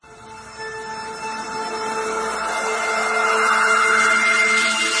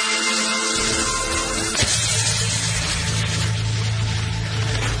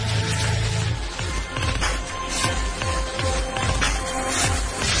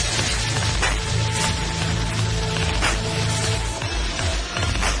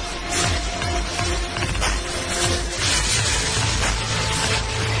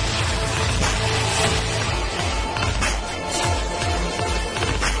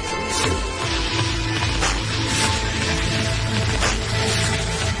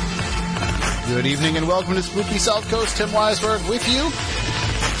Good evening and welcome to Spooky South Coast. Tim Weisberg with you.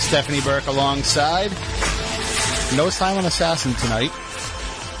 Stephanie Burke alongside. No silent assassin tonight.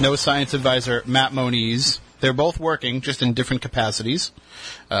 No science advisor Matt Moniz. They're both working, just in different capacities.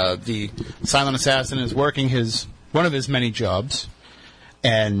 The silent assassin is working one of his many jobs.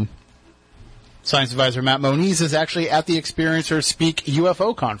 And science advisor Matt Moniz is actually at the Experiencer Speak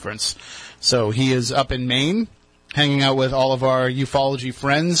UFO conference. So he is up in Maine, hanging out with all of our ufology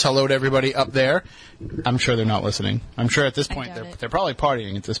friends. Hello to everybody up there. I'm sure they're not listening. I'm sure at this point they're probably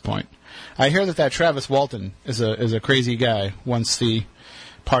partying at this point. I hear that Travis Walton is a crazy guy once the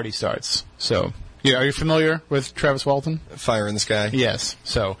party starts. So, yeah, are you familiar with Travis Walton? Fire in the Sky. Yes.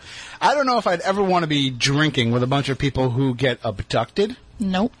 So, I don't know if I'd ever want to be drinking with a bunch of people who get abducted.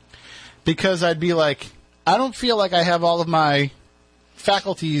 Nope. Because I'd be like, I don't feel like I have all of my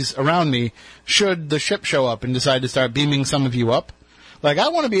faculties around me should the ship show up and decide to start beaming some of you up. Like, I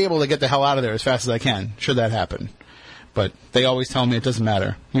want to be able to get the hell out of there as fast as I can, should that happen. But they always tell me it doesn't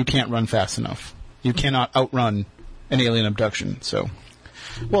matter. You can't run fast enough. You cannot outrun an alien abduction. So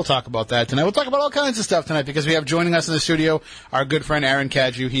we'll talk about that tonight. We'll talk about all kinds of stuff tonight because we have joining us in the studio our good friend Aaron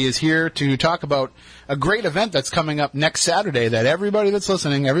Cadieux. He is here to talk about a great event that's coming up next Saturday that everybody that's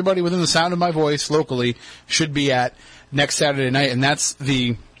listening, everybody within the sound of my voice locally should be at next Saturday night, and that's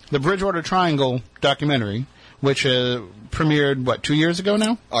the Bridgewater Triangle documentary, which premiered, 2 years ago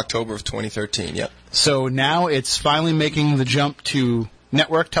now? October of 2013, yep. So now it's finally making the jump to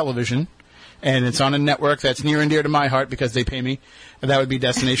network television, and it's on a network that's near and dear to my heart because they pay me, and that would be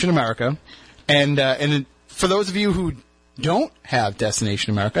Destination America. And for those of you who don't have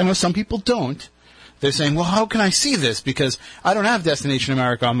Destination America, I know some people don't, they're saying, well, how can I see this? Because I don't have Destination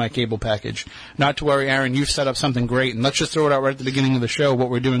America on my cable package. Not to worry, Aaron, you've set up something great, and let's just throw it out right at the beginning of the show, what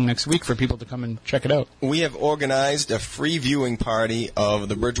we're doing next week for people to come and check it out. We have organized a free viewing party of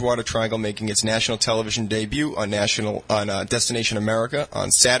the Bridgewater Triangle making its national television debut on Destination America on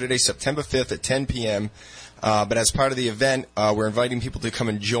Saturday, September 5th at 10 p.m., but as part of the event, we're inviting people to come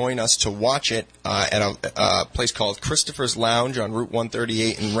and join us to watch it at a place called Christopher's Lounge on Route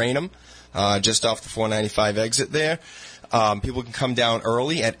 138 in Raynham. Just off the 495 exit there. People can come down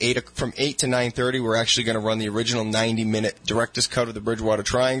early from 8 to 9:30. We're actually going to run the original 90-minute director's cut of the Bridgewater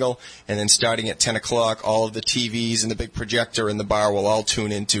Triangle, and then starting at 10 o'clock, all of the TVs and the big projector in the bar will all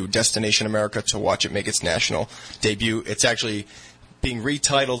tune into Destination America to watch it make its national debut. It's actually being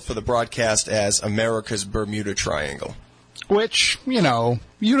retitled for the broadcast as America's Bermuda Triangle. Which, you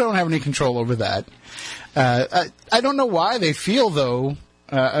don't have any control over that. I don't know why they feel, though.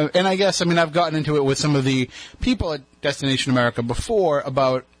 And I guess, I've gotten into it with some of the people at Destination America before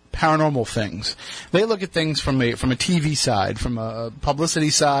about paranormal things. They look at things from a TV side, from a publicity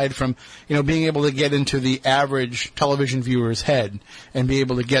side, from, being able to get into the average television viewer's head and be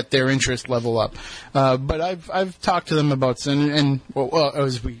able to get their interest level up. But I've talked to them about,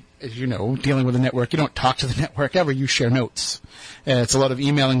 as you know, dealing with a network, you don't talk to the network ever, you share notes. It's a lot of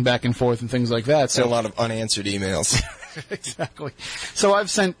emailing back and forth and things like that. So and a lot of unanswered emails. Exactly. So I've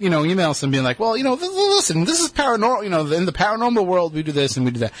sent, emails to them being like, well, listen, this is paranormal, in the paranormal world we do this and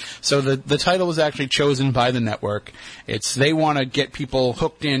we do that. So the title was actually chosen by the network. They want to get people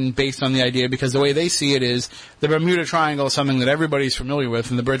hooked in based on the idea because the way they see it is the Bermuda Triangle is something that everybody's familiar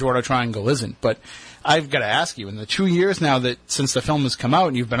with and the Bridgewater Triangle isn't. But I've got to ask you, in the 2 years now that since the film has come out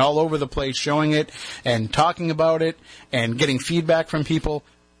and you've been all over the place showing it and talking about it and getting feedback from people,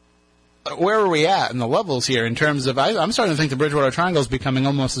 where are we at in the levels here in terms of, I'm starting to think the Bridgewater Triangle is becoming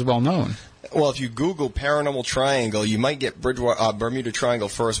almost as well known. Well, if you Google Paranormal Triangle, you might get Bermuda Triangle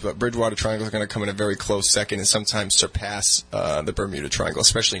first, but Bridgewater Triangle is going to come in a very close second and sometimes surpass the Bermuda Triangle,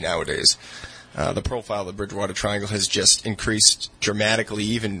 especially nowadays. The profile of the Bridgewater Triangle has just increased dramatically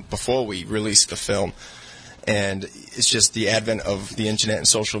even before we released the film. And it's just the advent of the internet and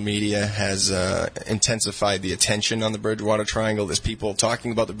social media has intensified the attention on the Bridgewater Triangle. There's people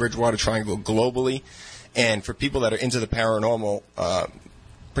talking about the Bridgewater Triangle globally. And for people that are into the paranormal,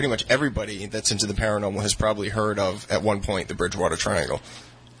 pretty much everybody that's into the paranormal has probably heard of, at one point, the Bridgewater Triangle.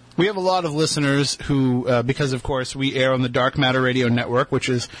 We have a lot of listeners who, because, of course, we air on the Dark Matter Radio Network, which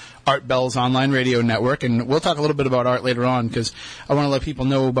is Art Bell's online radio network, and we'll talk a little bit about Art later on because I want to let people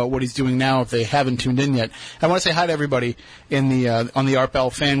know about what he's doing now if they haven't tuned in yet. I want to say hi to everybody in the on the Art Bell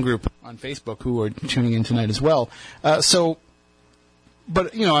fan group on Facebook who are tuning in tonight as well.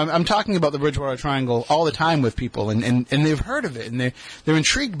 But, I'm talking about the Bridgewater Triangle all the time with people, and they've heard of it, and they're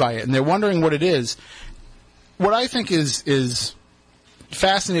intrigued by it, and they're wondering what it is. What I think is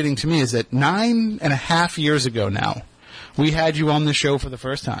fascinating to me is that 9.5 years ago now, we had you on the show for the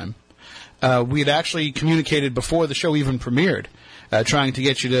first time. we had actually communicated before the show even premiered, trying to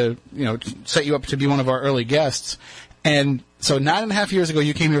get you to, set you up to be one of our early guests. And so 9.5 years ago,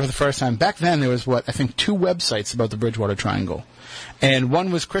 you came here for the first time. Back then, there was, I think 2 websites about the Bridgewater Triangle. And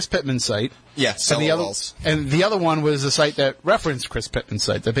one was Chris Pittman's site. Yeah, and the other one was a site that referenced Chris Pittman's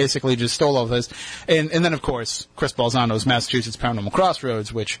site, that basically just stole all of this. And then, of course, Chris Balzano's Massachusetts Paranormal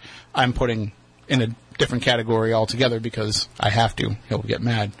Crossroads, which I'm putting in a different category altogether because I have to. He'll get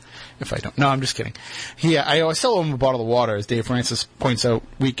mad if I don't. No, I'm just kidding. I still owe him a bottle of water, as Dave Francis points out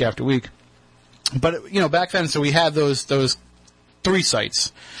week after week. But, back then, so we had those 3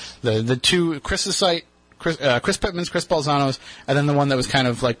 sites. The 2, Chris's site, Chris Pittman's, Chris Balzano's, and then the one that was kind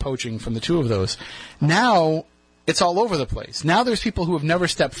of like poaching from the 2 of those. Now, it's all over the place. Now there's people who have never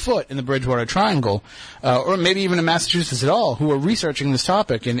stepped foot in the Bridgewater Triangle, or maybe even in Massachusetts at all, who are researching this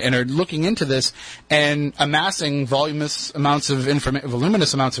topic and are looking into this and amassing voluminous amounts of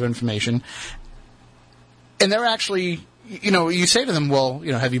information. And they're actually, you say to them, well,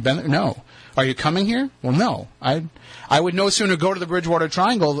 have you been there? No. Are you coming here? Well, no. I would no sooner go to the Bridgewater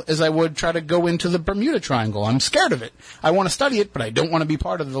Triangle as I would try to go into the Bermuda Triangle. I'm scared of it. I want to study it, but I don't want to be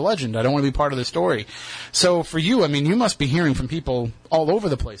part of the legend. I don't want to be part of the story. So for you, you must be hearing from people all over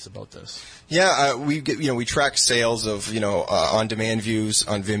the place about this. Yeah, we track sales of, on-demand views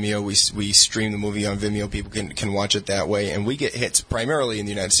on Vimeo. We stream the movie on Vimeo. People can watch it that way. And we get hits primarily in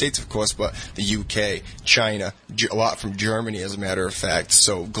the United States, of course, but the UK, China, a lot from Germany, as a matter of fact.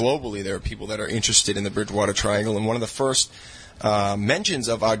 So globally, there are people that are interested in the Bridgewater Triangle. And one of the first mentions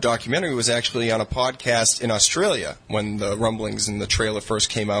of our documentary was actually on a podcast in Australia when the rumblings and the trailer first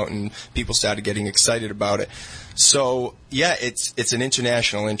came out and people started getting excited about it. So, yeah, it's an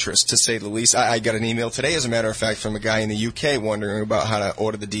international interest, to say the least. I got an email today, as a matter of fact, from a guy in the UK wondering about how to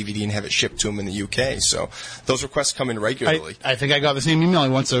order the DVD and have it shipped to him in the UK. So those requests come in regularly. I think I got the same email. He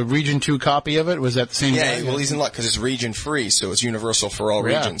wants a Region 2 copy of it. Was that the same guy? Yeah, well, he's in luck because it's region-free, so it's universal for all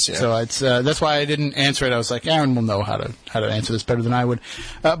regions. Yeah. So it's that's why I didn't answer it. I was like, Aaron will know how to answer this better than I would.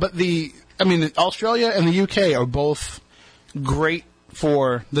 But Australia and the UK are both great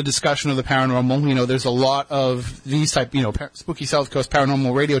for the discussion of the paranormal. There's a lot of these type, spooky South Coast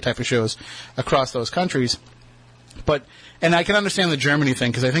paranormal radio type of shows across those countries. And I can understand the Germany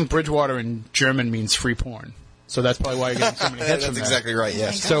thing, because I think Bridgewater in German means free porn. So that's probably why you're getting so many hits from that. That's exactly right,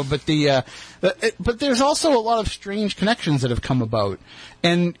 yes. So, but there's also a lot of strange connections that have come about.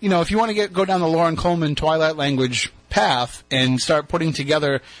 And, if you want to go down the Lauren Coleman Twilight language path and start putting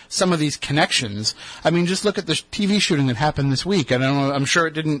together some of these connections, just look at the TV shooting that happened this week. I'm sure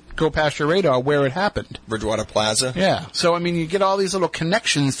it didn't go past your radar where it happened. Bridgewater Plaza. Yeah. So, you get all these little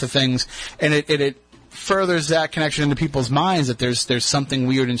connections to things, and it furthers that connection into people's minds that there's something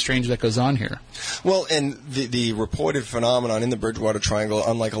weird and strange that goes on here. Well, and the reported phenomenon in the Bridgewater Triangle,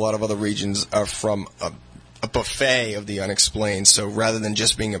 unlike a lot of other regions, are from a buffet of the unexplained. So rather than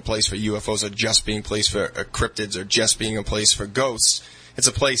just being a place for UFOs or just being a place for cryptids or just being a place for ghosts, it's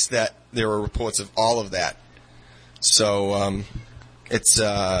a place that there are reports of all of that. So it's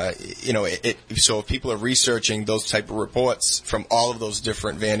so if people are researching those type of reports from all of those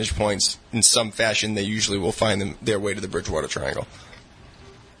different vantage points in some fashion, they usually will find their way to the Bridgewater Triangle.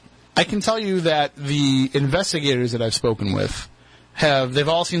 I can tell you that the investigators that I've spoken with they've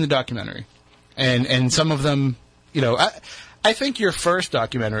all seen the documentary. And some of them, I think your first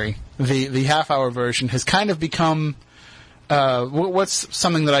documentary, the half-hour version, has kind of become, what's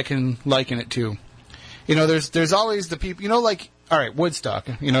something that I can liken it to? There's always the people, all right, Woodstock,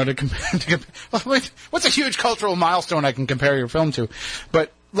 what's a huge cultural milestone I can compare your film to?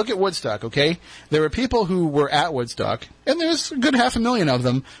 But look at Woodstock, okay? There were people who were at Woodstock, and there's a good 500,000 of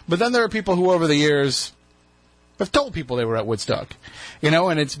them, but then there are people who over the years have told people they were at Woodstock,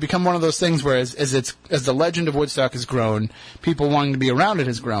 and it's become one of those things where as the legend of Woodstock has grown, people wanting to be around it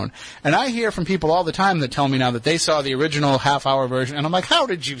has grown. And I hear from people all the time that tell me now that they saw the original half-hour version, and I'm like, how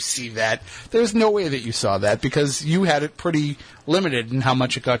did you see that? There's no way that you saw that, because you had it pretty limited in how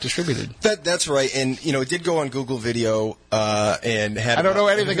much it got distributed. That's right, and it did go on Google Video, and had I don't know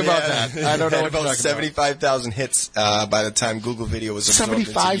anything about that. I don't know what about 75,000 hits by the time Google Video was absorbed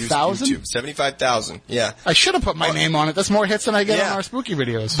into 75,000? 75,000, yeah. I should have put my name on it. That's more hits than I get on our spooky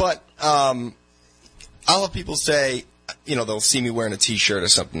videos. But I'll have people say, they'll see me wearing a T-shirt or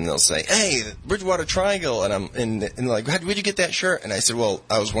something, and they'll say, "Hey, Bridgewater Triangle," and they're like, "Where'd you get that shirt?" And I said, "Well,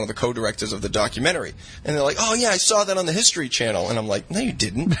 I was one of the co-directors of the documentary." And they're like, "Oh yeah, I saw that on the History Channel," and I'm like, "No, you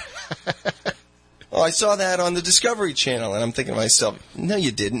didn't." "Oh, I saw that on the Discovery Channel," and I'm thinking to myself, "No,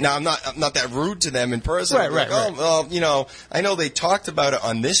 you didn't." Now, I'm not that rude to them in person. Right, right. Oh, well, I know they talked about it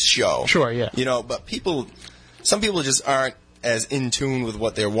on this show. Sure, yeah. But some people just aren't as in tune with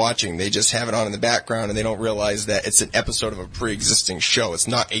what they're watching. They just have it on in the background, and they don't realize that it's an episode of a pre-existing show. It's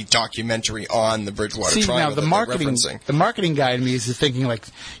not a documentary on the Bridgewater Triangle. Now the marketing guy in me is thinking, like,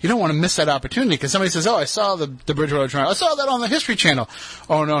 you don't want to miss that opportunity because somebody says, "Oh, I saw the Bridgewater Triangle. I saw that on the History Channel."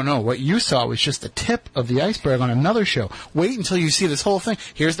 Oh, no. What you saw was just the tip of the iceberg on another show. Wait until you see this whole thing.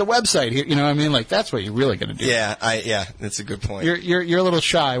 Here's the website. Here, you know what I mean? Like, that's what you're really going to do. Yeah, that's a good point. You're a little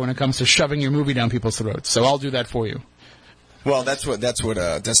shy when it comes to shoving your movie down people's throats, so I'll do that for you. Well, that's what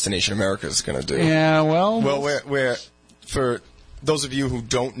Destination America is going to do. Yeah, well, we're for those of you who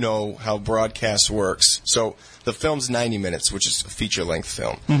don't know how broadcast works. So the film's 90 minutes, which is a feature-length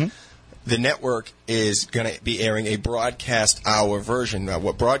film. Mm-hmm. The network is going to be airing a broadcast hour version. Now,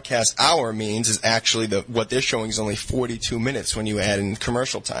 what broadcast hour means is actually what they're showing is only 42 minutes when you add in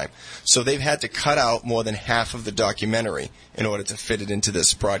commercial time. So they've had to cut out more than half of the documentary in order to fit it into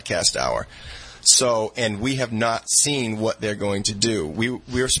this broadcast hour. So, and we have not seen what they're going to do. We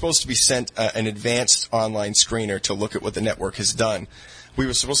were supposed to be sent an advanced online screener to look at what the network has done. We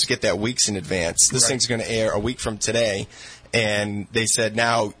were supposed to get that weeks in advance. This thing's going to air a week from today, and they said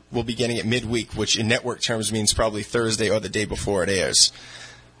now we'll be getting it midweek, which in network terms means probably Thursday or the day before it airs.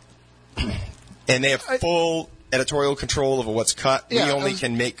 And they have full editorial control over what's cut. Yeah, we only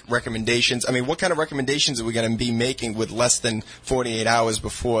can make recommendations. I mean, what kind of recommendations are we going to be making with less than 48 hours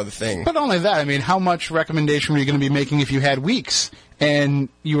before the thing? But only that. I mean, how much recommendation were you going to be making if you had weeks? And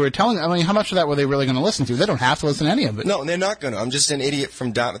you were telling, I mean, how much of that were they really going to listen to? They don't have to listen to any of it. No, they're not going to. I'm just an idiot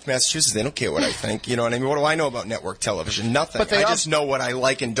from Dartmouth, Massachusetts. They don't care what I think. You know what I mean? What do I know about network television? Nothing. But I just know what I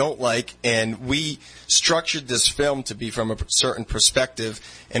like and don't like. And we structured this film to be from a certain perspective.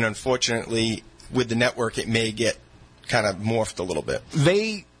 And unfortunately, with the network, it may get kind of morphed a little bit.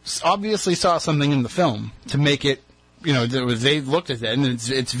 They obviously saw something in the film to make it, you know, they looked at it, and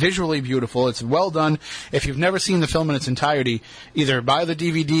it's visually beautiful. It's well done. If you've never seen the film in its entirety, either buy the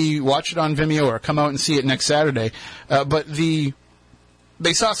DVD, watch it on Vimeo, or come out and see it next Saturday. But they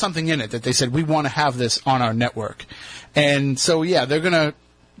saw something in it that they said, we want to have this on our network. And so, yeah, they're going to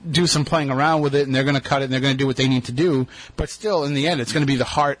do some playing around with it, and they're going to cut it, and they're going to do what they need to do. But still, in the end, it's going to be the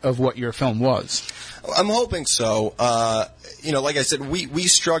heart of what your film was. I'm hoping so. You know, like I said, we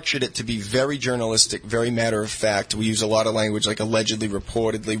structured it to be very journalistic, very matter of fact. We use a lot of language like allegedly,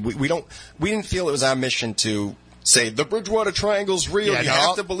 reportedly. We didn't feel it was our mission to say the Bridgewater Triangle's real. You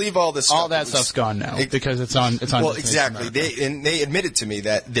have to believe all this stuff. All that stuff's gone now because it's on. Well, exactly. They admitted to me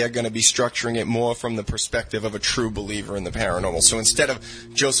that they're going to be structuring it more from the perspective of a true believer in the paranormal. So instead of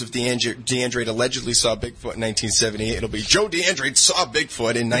Joseph DeAndre allegedly saw Bigfoot in 1978, it'll be Joe DeAndre saw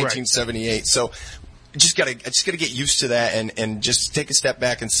Bigfoot in 1978. Right. So I just gotta get used to that and just take a step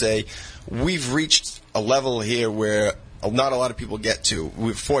back and say we've reached a level here where not a lot of people get to.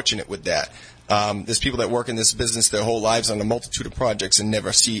 We're fortunate with that. There's people that work in this business their whole lives on a multitude of projects and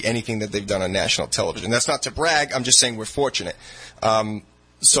never see anything that they've done on national television. That's not to brag. I'm just saying we're fortunate.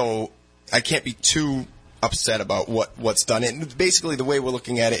 So I can't be too upset about what's done. And basically the way we're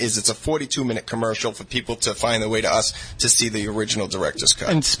looking at it is it's a 42-minute commercial for people to find their way to us to see the original director's cut.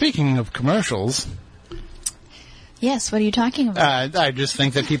 And speaking of commercials... Yes, what are you talking about? I just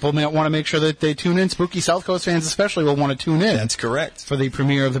think that people want to make sure that they tune in. Spooky South Coast fans especially will want to tune in. That's correct. For the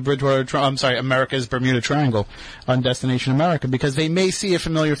premiere of the America's Bermuda Triangle on Destination America, because they may see a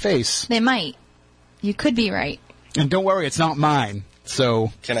familiar face. They might. You could be right. And don't worry, it's not mine.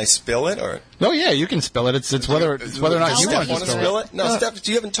 So can I spill it or? Oh yeah, you can spill it. It's whether or not you want to spill it. No, Steph,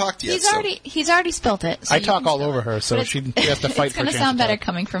 you haven't talked yet. He's already spilled it. So I talk all over her, so she has to fight. It's going to sound better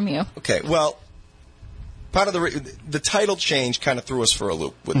coming from you. Okay, well. Part of the title change kind of threw us for a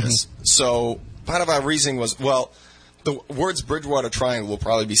loop with this. So part of our reasoning was, well, the words Bridgewater Triangle will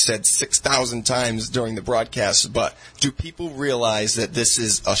probably be said 6,000 times during the broadcast, but do people realize that this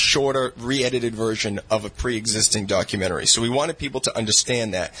is a shorter, re-edited version of a pre-existing documentary? So we wanted people to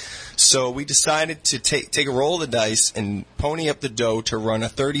understand that. So we decided to take a roll of the dice and pony up the dough to run a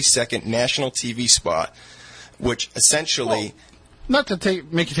 30-second national TV spot, which essentially... Not to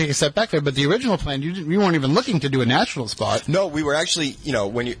make you take a step back there, but the original plan, you weren't even looking to do a national spot. No, we were actually, you know,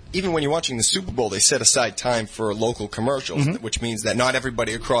 when you're watching the Super Bowl, they set aside time for local commercials, which means that not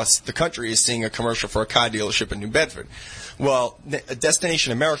everybody across the country is seeing a commercial for a car dealership in New Bedford. Well,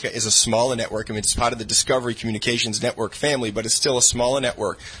 Destination America is a smaller network. I mean, it's part of the Discovery Communications network family, but it's still a smaller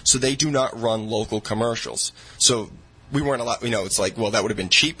network, so they do not run local commercials. So we weren't allowed, you know, it's like, well, that would have been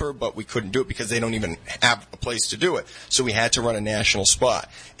cheaper, but we couldn't do it because they don't even have a place to do it. So we had to run a national spot.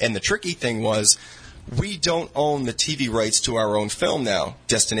 And the tricky thing was, we don't own the TV rights to our own film now.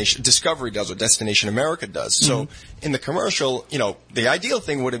 Discovery does, or Destination America does. So in the commercial, you know, the ideal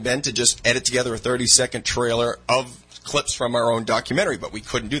thing would have been to just edit together a 30-second trailer of clips from our own documentary, but we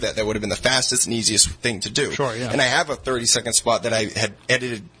couldn't do that. That would have been the fastest and easiest thing to do. Sure, yeah. And I have a 30-second spot that I had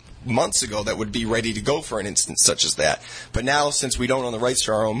edited months ago that would be ready to go for an instance such as that. But now, since we don't own the rights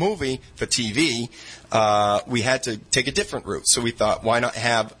to our own movie for TV, we had to take a different route. So we thought, why not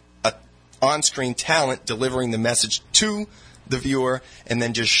have a on-screen talent delivering the message to the viewer, and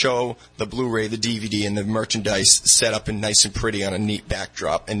then just show the Blu-ray, the DVD, and the merchandise set up and nice and pretty on a neat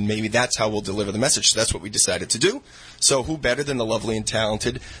backdrop. And maybe that's how we'll deliver the message. So that's what we decided to do. So who better than the lovely and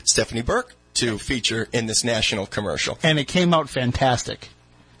talented Stephanie Burke to feature in this national commercial? And it came out fantastic.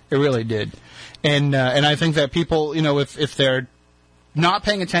 It really did. And I think that people, if they're not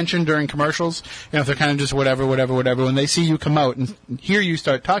paying attention during commercials, if they're kind of just whatever, when they see you come out and hear you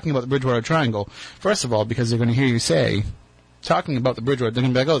start talking about the Bridgewater Triangle, first of all, because they're going to hear you say, talking about the Bridgewater, they're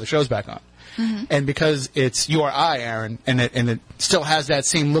going to be like, oh, the show's back on. Mm-hmm. And because it's you or I, Aaron, and it still has that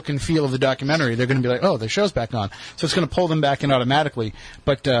same look and feel of the documentary, they're going to be like, oh, the show's back on. So it's going to pull them back in automatically.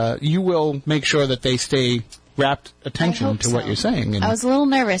 But you will make sure that they stay rapt attention to what you're saying. And I was a little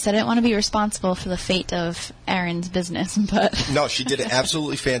nervous. I didn't want to be responsible for the fate of Aaron's business, but no, she did an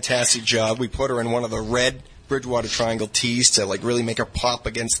absolutely fantastic job. We put her in one of the red Bridgewater Triangle tees to really make her pop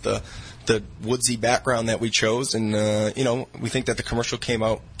against the woodsy background that we chose, and we think that the commercial came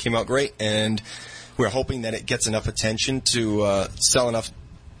out great, and we're hoping that it gets enough attention to sell enough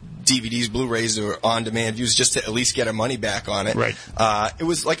DVDs, Blu-rays, or on-demand views just to at least get our money back on it. Right. It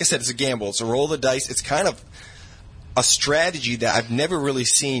was, like I said, it's a gamble. It's a roll of the dice. It's kind of a strategy that I've never really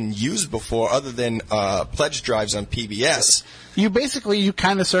seen used before, other than pledge drives on PBS. You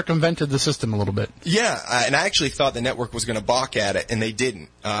kind of circumvented the system a little bit. Yeah, and I actually thought the network was going to balk at it, and they didn't.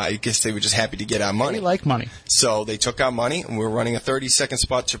 I guess they were just happy to get our money. They like money. So they took our money, and we're running a 30-second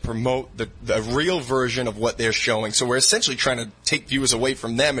spot to promote the real version of what they're showing. So we're essentially trying to take viewers away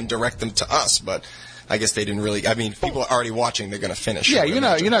from them and direct them to us, but I guess they didn't really. I mean, people are already watching. They're going to finish. Yeah, you're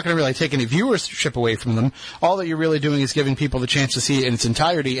not going to really take any viewership away from them. All that you're really doing is giving people the chance to see it in its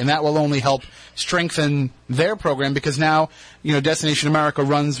entirety, and that will only help strengthen their program, because now, Destination America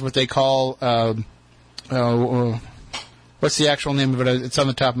runs what they call what's the actual name of it? It's on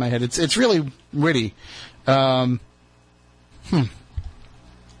the top of my head. It's really witty. Anyway,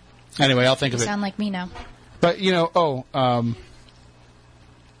 I'll think of it. You sound like me now. But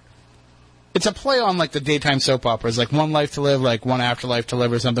it's a play on like the daytime soap operas, like One Life to Live, like One Afterlife to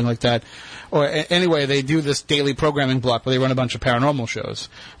Live, or something like that. Or anyway, they do this daily programming block where they run a bunch of paranormal shows,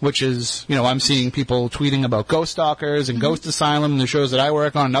 which is, I'm seeing people tweeting about Ghost Stalkers and Ghost Asylum and the shows that I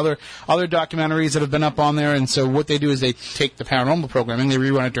work on, and other documentaries that have been up on there. And so what they do is they take the paranormal programming, they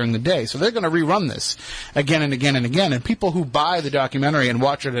rerun it during the day. So they're going to rerun this again and again and again. And people who buy the documentary and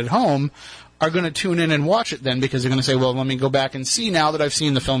watch it at home are going to tune in and watch it then, because they're going to say, well, let me go back and see, now that I've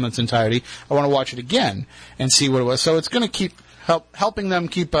seen the film in its entirety, I want to watch it again and see what it was. So it's going to keep helping them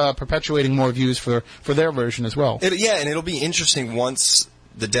keep perpetuating more views for their version as well. And it'll be interesting once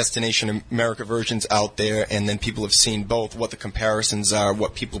the Destination America version's out there, and then people have seen both, what the comparisons are,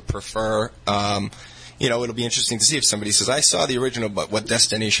 what people prefer. It'll be interesting to see if somebody says, I saw the original, but what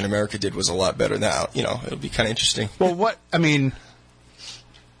Destination America did was a lot better. Now, it'll be kind of interesting. Well, let me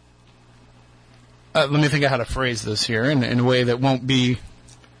think of how to phrase this here in a way that won't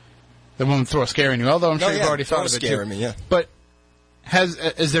throw a scare in you. Although I'm sure you've already thought of it too. Scaring me, yeah. But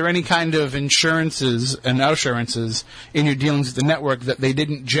is there any kind of insurances and assurances in your dealings with the network that they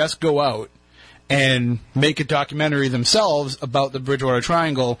didn't just go out and make a documentary themselves about the Bridgewater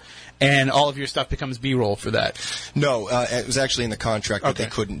Triangle, and all of your stuff becomes B-roll for that? No, it was actually in the contract that they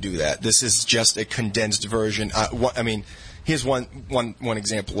couldn't do that. This is just a condensed version. Here's one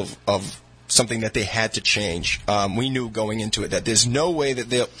example of something that they had to change. We knew going into it that there's no way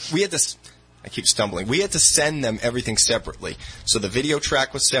that we had to. I keep stumbling. We had to send them everything separately. So the video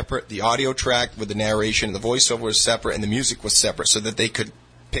track was separate, the audio track with the narration, the voiceover was separate, and the music was separate, so that they could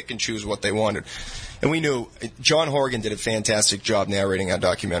pick and choose what they wanted. And we knew John Horgan did a fantastic job narrating our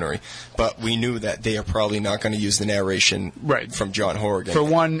documentary, but we knew that they are probably not going to use the narration from John Horgan. For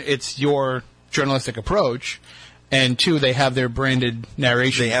one, it's your journalistic approach. And two, they have their branded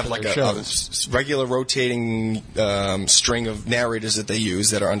narration. They have like a regular rotating string of narrators that they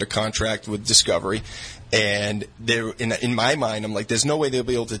use that are under contract with Discovery. And they're in my mind, I'm like, there's no way they'll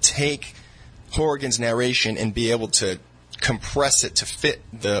be able to take Horgan's narration and be able to compress it to fit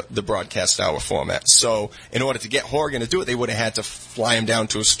the broadcast hour format. So in order to get Horgan to do it, they would have had to fly him down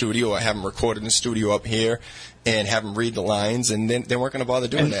to a studio or have him recorded in a studio up here and have them read the lines, and then they weren't going to bother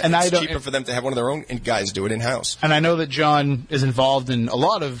doing that. And it's cheaper for them to have one of their own guys do it in-house. And I know that John is involved in a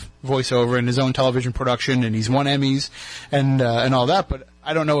lot of voiceover in his own television production, and he's won Emmys and all that, but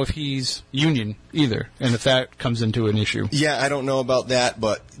I don't know if he's union either, and if that comes into an issue. Yeah, I don't know about that,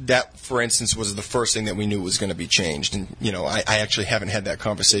 but that, for instance, was the first thing that we knew was going to be changed. And, I actually haven't had that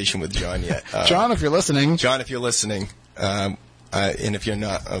conversation with John yet. John, if you're listening. John, if you're listening, and if you're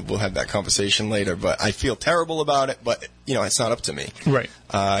not, we'll have that conversation later. But I feel terrible about it, but, it's not up to me. Right.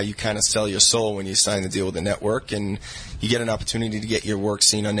 You kind of sell your soul when you sign the deal with the network, and you get an opportunity to get your work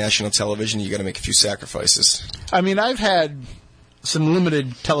seen on national television. You got to make a few sacrifices. I mean, I've had some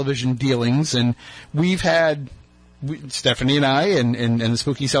limited television dealings, and we've had, Stephanie and I and the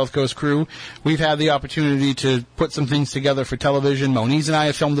Spooky South Coast crew, we've had the opportunity to put some things together for television. Moniz and I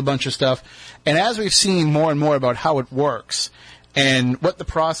have filmed a bunch of stuff, and as we've seen more and more about how it works and what the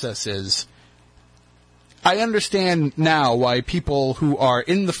process is, I understand now why people who are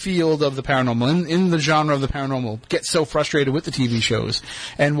in the field of the paranormal, in the genre of the paranormal, get so frustrated with the TV shows,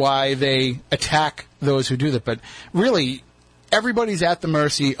 and why they attack those who do that. But really, everybody's at the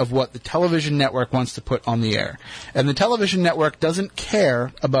mercy of what the television network wants to put on the air. And the television network doesn't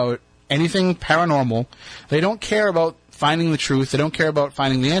care about anything paranormal. They don't care about finding the truth. They don't care about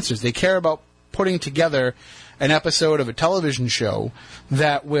finding the answers. They care about putting together an episode of a television show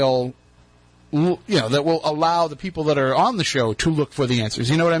that will allow the people that are on the show to look for the answers.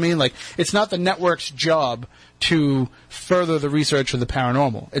 You know what I mean? Like, it's not the network's job to further the research of the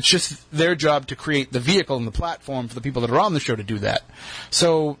paranormal. It's just their job to create the vehicle and the platform for the people that are on the show to do that.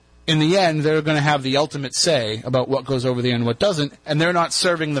 So, in the end, they're going to have the ultimate say about what goes over there and what doesn't, and they're not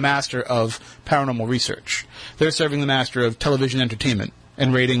serving the master of paranormal research. They're serving the master of television entertainment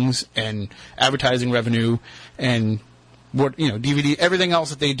and ratings and advertising revenue and DVD, everything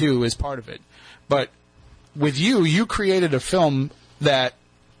else that they do is part of it. But with you created a film that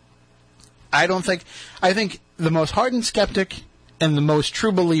I think the most hardened skeptic and the most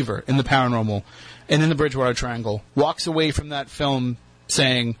true believer in the paranormal and in the Bridgewater Triangle walks away from that film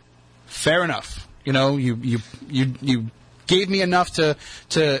saying, fair enough. You gave me enough to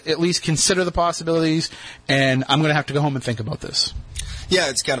at least consider the possibilities, and I'm going to have to go home and think about this. Yeah,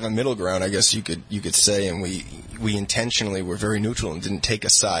 it's kind of a middle ground, I guess you could say, and we intentionally were very neutral and didn't take a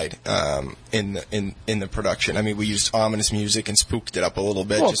side in the production. I mean, we used ominous music and spooked it up a little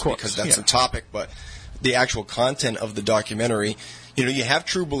bit because that's the topic, but the actual content of the documentary, you have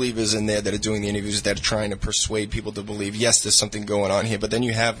true believers in there that are doing the interviews that are trying to persuade people to believe, yes, there's something going on here, but then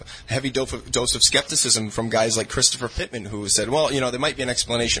you have a heavy dose of skepticism from guys like Christopher Pittman, who said, well, there might be an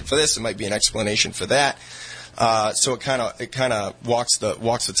explanation for this, there might be an explanation for that. So it kind of walks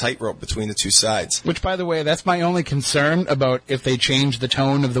the tightrope between the two sides. Which, by the way, that's my only concern about if they change the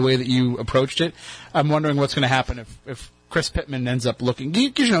tone of the way that you approached it. I'm wondering what's going to happen if Chris Pittman ends up looking.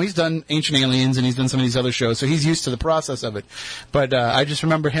 Because, he's done Ancient Aliens and he's done some of these other shows, so he's used to the process of it. But I just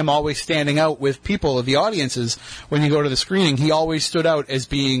remember him always standing out with people of the audiences when you go to the screening. He always stood out as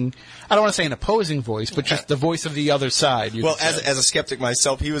being, I don't want to say an opposing voice, but just the voice of the other side. Well, as a skeptic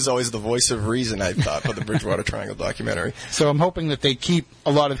myself, he was always the voice of reason, I thought, for the Bridgewater Triangle documentary. So I'm hoping that they keep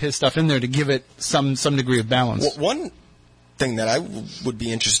a lot of his stuff in there to give it some degree of balance. Well, one thing that I would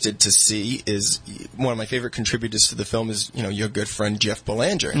be interested to see is one of my favorite contributors to the film is, your good friend Jeff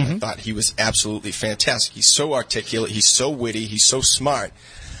Belanger. And I thought he was absolutely fantastic. He's so articulate, he's so witty, he's so smart.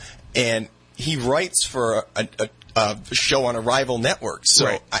 And he writes for a show on a rival network. So,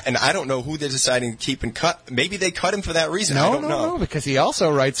 right. And I don't know who they're deciding to keep and cut. Maybe they cut him for that reason. I don't know. No, because he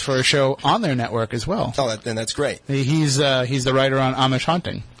also writes for a show on their network as well. Oh, then that's great. He's the writer on Amish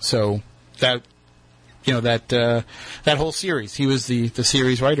Haunting. So that whole series, he was the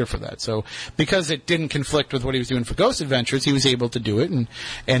series writer for that. So because it didn't conflict with what he was doing for Ghost Adventures, he was able to do it, and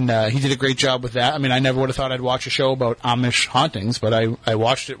he did a great job with that. I mean, I never would have thought I'd watch a show about Amish hauntings, but I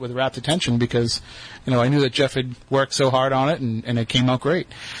watched it with rapt attention because, I knew that Jeff had worked so hard on it, and it came out great.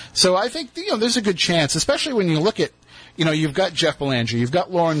 So I think, there's a good chance, especially when you look at, you've got Jeff Belanger, you've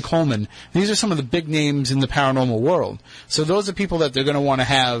got Lauren Coleman. These are some of the big names in the paranormal world. So those are people that they're going to want to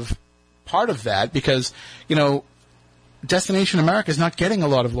have part of that because, Destination America is not getting a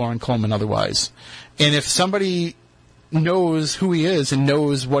lot of Lauren Coleman otherwise. And if somebody knows who he is and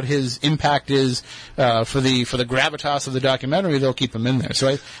knows what his impact is for the gravitas of the documentary, they'll keep him in there.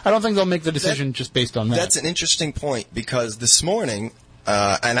 So I don't think they'll make the decision just based on that. That's an interesting point because this morning,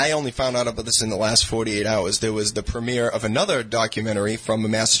 and I only found out about this in the last 48 hours, there was the premiere of another documentary from a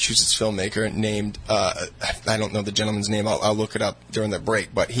Massachusetts filmmaker named, I don't know the gentleman's name, I'll look it up during the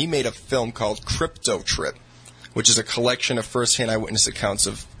break, but he made a film called Crypto Trip, which is a collection of first-hand eyewitness accounts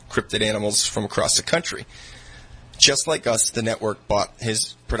of cryptid animals from across the country. Just like us, the network bought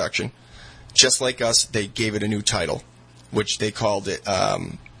his production. Just like us, they gave it a new title, which they called it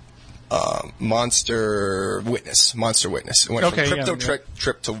Monster Witness. It went from Crypto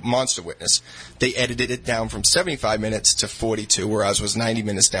Trip to Monster Witness. They edited it down from 75 minutes to 42, whereas it was 90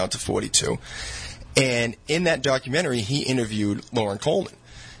 minutes down to 42. And in that documentary, he interviewed Lauren Coleman.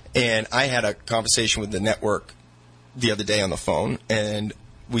 And I had a conversation with the network the other day on the phone, and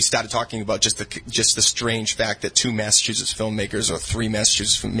we started talking about just the strange fact that 2 Massachusetts filmmakers, or 3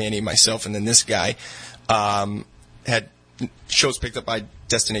 Massachusetts, Manny, myself, and then this guy, had shows picked up by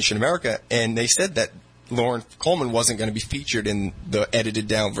Destination America, and they said that Lauren Coleman wasn't going to be featured in the edited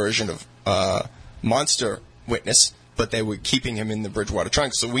down version of Monster Witness, but they were keeping him in the Bridgewater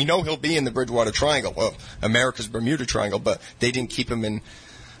Triangle. So we know he'll be in the Bridgewater Triangle, well, America's Bermuda Triangle, but they didn't keep him in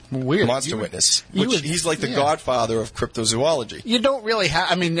Monster Witness, he's like the godfather of cryptozoology. You don't really have,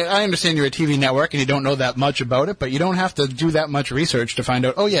 I mean, I understand you're a TV network and you don't know that much about it, but you don't have to do that much research to find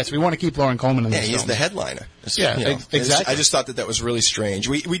out, oh yes, we want to keep Lauren Coleman in this film. He's the headliner. Exactly. I just thought that was really strange.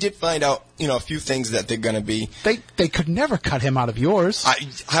 We did find out, a few things that they're going to be. They could never cut him out of yours.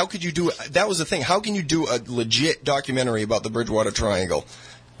 How could you do, that was the thing, how can you do a legit documentary about the Bridgewater Triangle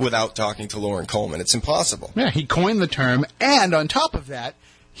without talking to Lauren Coleman? It's impossible. Yeah, he coined the term, and on top of that,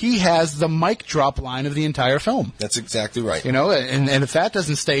 he has the mic drop line of the entire film. That's exactly right. And if that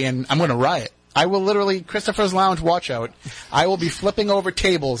doesn't stay in, I'm going to riot. I will literally, Christopher's Lounge, watch out. I will be flipping over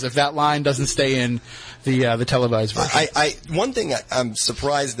tables if that line doesn't stay in the televised version. One thing I'm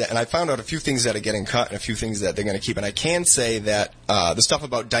surprised that, and I found out a few things that are getting cut and a few things that they're going to keep, and I can say that the stuff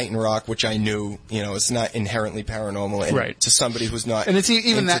about Dighton Rock, which I knew, it's not inherently paranormal, and right. To somebody who's not and it's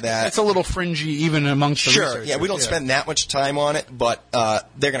even into that, it's a little fringy even amongst the researchers. Yeah, we don't spend that much time on it, but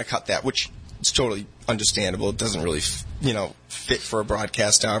they're going to cut that, which is totally understandable. It doesn't really, fit for a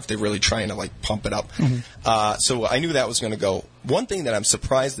broadcast hour if they're really trying to pump it up. Mm-hmm. So I knew that was going to go. One thing that I'm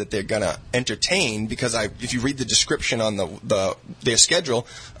surprised that they're going to entertain, because if you read the description on their schedule,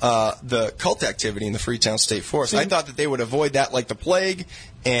 the cult activity in the Freetown State Forest, I thought that they would avoid that like the plague,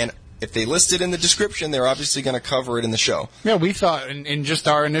 and if they list it in the description, they're obviously going to cover it in the show. Yeah, we thought in just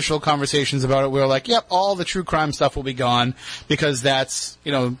our initial conversations about it, we were like, yep, all the true crime stuff will be gone, because that's,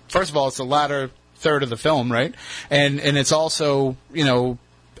 first of all, it's the latter third of the film, right? And it's also,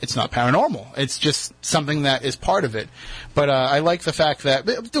 it's not paranormal. It's just something that is part of it. But I like the fact that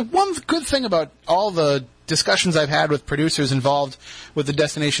the one good thing about all the discussions I've had with producers involved with the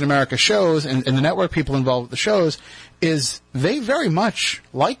Destination America shows and the network people involved with the shows is they very much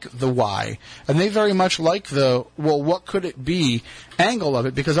like the why, and they very much like the, well, what could it be angle of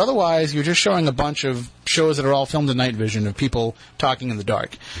it, because otherwise you're just showing a bunch of shows that are all filmed in night vision of people talking in the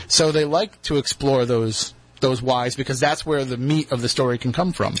dark. So they like to explore those whys, because that's where the meat of the story can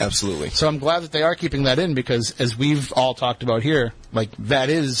come from. Absolutely. So I'm glad that they are keeping that in, because as we've all talked about here,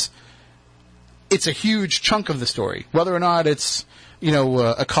 it's a huge chunk of the story. Whether or not it's,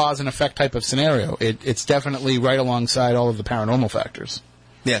 a cause and effect type of scenario, it's definitely right alongside all of the paranormal factors.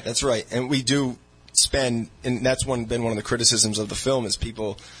 Yeah, that's right. And we do spend, and that's been one of the criticisms of the film, is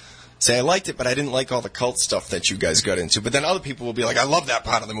people say, I liked it, but I didn't like all the cult stuff that you guys got into. But then other people will be like, I love that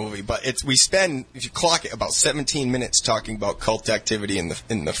part of the movie. But we spend, if you clock it, about 17 minutes talking about cult activity in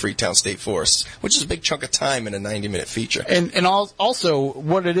the Freetown State Forest, which is a big chunk of time in a 90-minute feature. And also,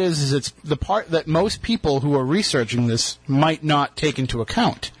 what it is it's the part that most people who are researching this might not take into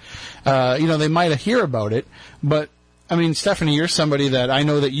account. They might hear about it, but, I mean, Stephanie, you're somebody that I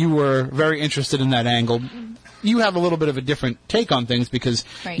know that you were very interested in that angle. You have a little bit of a different take on things because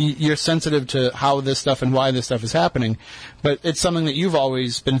right. You're sensitive to how this stuff and why this stuff is happening. But it's something that you've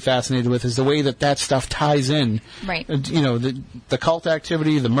always been fascinated with, is the way that stuff ties in. Right. The cult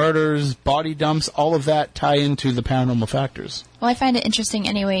activity, the murders, body dumps, all of that tie into the paranormal factors. Well, I find it interesting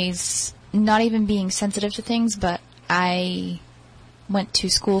anyways, not even being sensitive to things, but I went to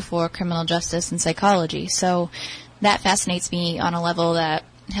school for criminal justice and psychology. So that fascinates me on a level that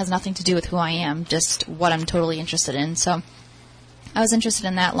has nothing to do with who I am, just what I'm totally interested in. So I was interested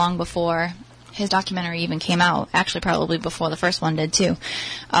in that long before his documentary even came out, actually probably before the first one did too.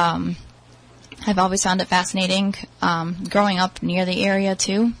 I've always found it fascinating, growing up near the area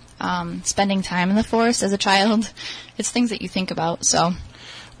too, spending time in the forest as a child. It's things that you think about. So,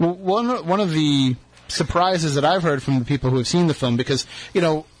 well, one of the surprises that I've heard from the people who have seen the film, because,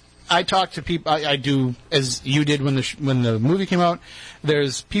 I talk to people, I do, as you did when the movie came out,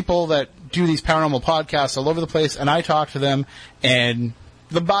 there's people that do these paranormal podcasts all over the place, and I talk to them, and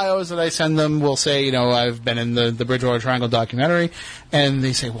the bios that I send them will say, I've been in the Bridgewater Triangle documentary, and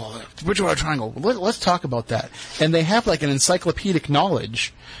they say, well, the Bridgewater Triangle, let's talk about that. And they have like an encyclopedic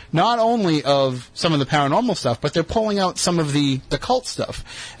knowledge, not only of some of the paranormal stuff, but they're pulling out some of the cult stuff,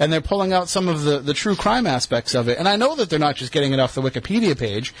 and they're pulling out some of the true crime aspects of it. And I know that they're not just getting it off the Wikipedia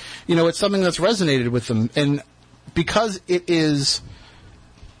page. It's something that's resonated with them. And because it is,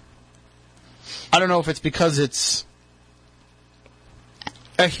 I don't know if it's because it's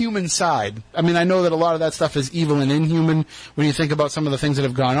a human side. I mean, I know that a lot of that stuff is evil and inhuman when you think about some of the things that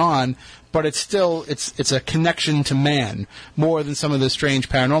have gone on, but it's still, it's a connection to man more than some of the strange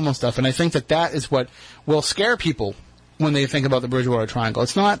paranormal stuff. And I think that is what will scare people when they think about the Bridgewater Triangle.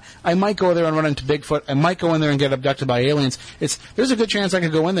 It's not, I might go there and run into Bigfoot. I might go in there and get abducted by aliens. There's a good chance I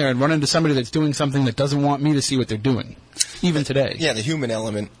could go in there and run into somebody that's doing something that doesn't want me to see what they're doing, even today. Yeah, the human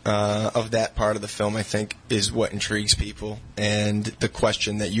element of that part of the film, I think, is what intrigues people. And the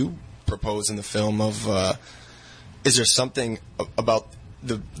question that you propose in the film of, is there something about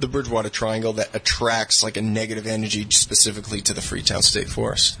the Bridgewater Triangle that attracts like a negative energy specifically to the Freetown State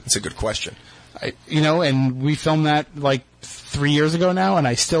Forest? It's a good question. And we filmed that like 3 years ago now, and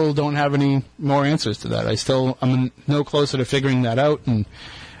I still don't have any more answers to that. I'm no closer to figuring that out, and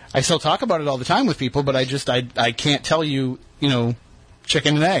I still talk about it all the time with people, but I can't tell you,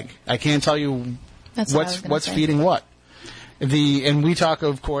 chicken and egg. I can't tell you what's feeding what. And we talk,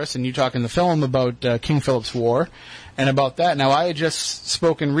 of course, and you talk in the film about King Philip's War and about that. Now, I had just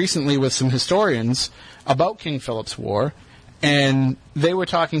spoken recently with some historians about King Philip's War, and they were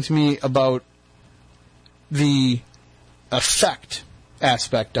talking to me about the effect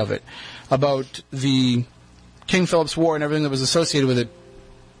aspect of it, about the King Philip's War and everything that was associated with it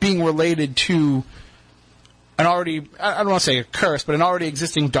being related to an already, I don't want to say a curse, but an already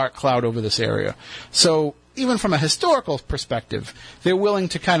existing dark cloud over this area. So even from a historical perspective, they're willing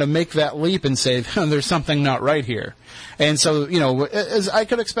to kind of make that leap and say, there's something not right here. And so, as I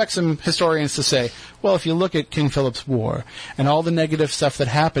could expect some historians to say, well, if you look at King Philip's War and all the negative stuff that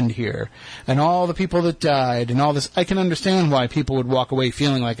happened here and all the people that died and all this, I can understand why people would walk away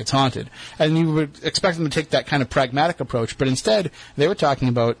feeling like it's haunted. And you would expect them to take that kind of pragmatic approach. But instead, they were talking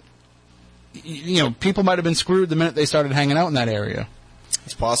about, people might have been screwed the minute they started hanging out in that area.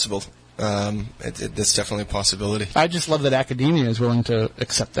 It's possible. It's definitely a possibility. I just love that academia is willing to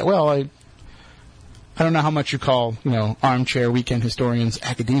accept that. Well, I don't know how much you call, armchair weekend historians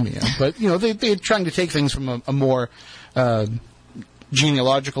academia, but, they're trying to take things from a more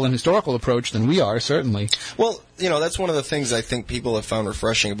genealogical and historical approach than we are, certainly. Well, that's one of the things I think people have found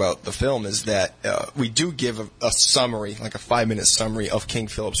refreshing about the film is that we do give a summary, like a 5-minute summary of King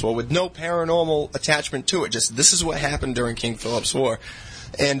Philip's War with no paranormal attachment to it. Just this is what happened during King Philip's War.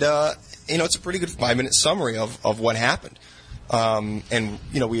 And, it's a pretty good 5-minute summary of what happened. And,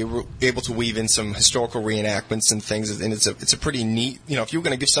 we were able to weave in some historical reenactments and things, and it's a pretty neat, if you were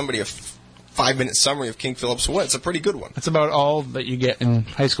going to give somebody a 5-minute summary of King Philip's War, it's a pretty good one. That's about all that you get in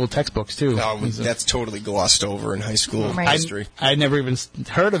high school textbooks, too. That's totally glossed over in high school history. I'd never even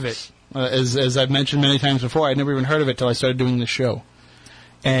heard of it. As I've mentioned many times before, I'd never even heard of it till I started doing this show.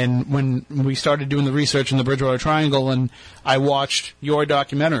 And when we started doing the research in the Bridgewater Triangle, and I watched your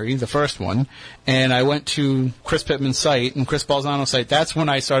documentary, the first one, and I went to Chris Pittman's site and Chris Balzano's site, that's when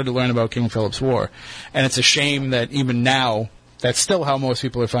I started to learn about King Philip's War. And it's a shame that even now, that's still how most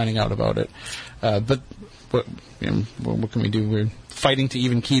people are finding out about it. But what can we do? We're fighting to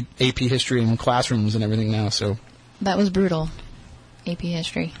even keep AP history in classrooms and everything now. So that was brutal, AP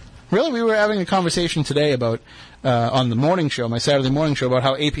history. Really, we were having a conversation today about, on the morning show, my Saturday morning show, about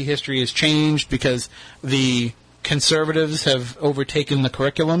how AP history has changed because the conservatives have overtaken the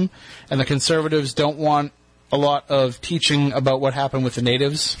curriculum, and the conservatives don't want a lot of teaching about what happened with the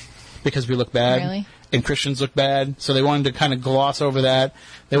natives because we look bad. Really? And Christians look bad. So they wanted to kind of gloss over that.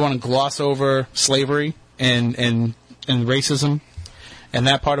 They want to gloss over slavery and racism and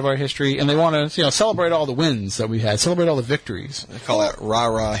that part of our history, and they want to, celebrate all the wins that we had, celebrate all the victories. They call that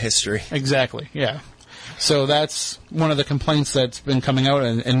rah-rah history. Exactly, yeah. So that's one of the complaints that's been coming out,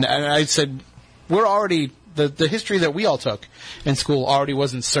 and I said, we're already, the history that we all took in school already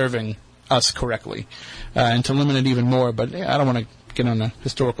wasn't serving us correctly, and to limit it even more, but I don't want to get on a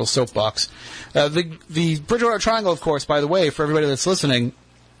historical soapbox. The Bridgewater Triangle, of course, by the way, for everybody that's listening,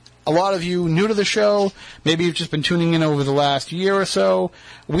 a lot of you new to the show, maybe you've just been tuning in over the last year or so.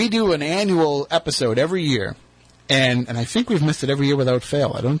 We do an annual episode every year, and I think we've missed it every year without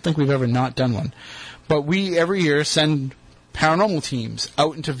fail. I don't think we've ever not done one. But we, every year, send paranormal teams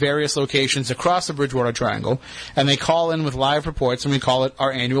out into various locations across the Bridgewater Triangle, and they call in with live reports, and we call it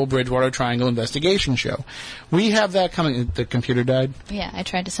our annual Bridgewater Triangle Investigation Show. We have that coming. The computer died? Yeah, I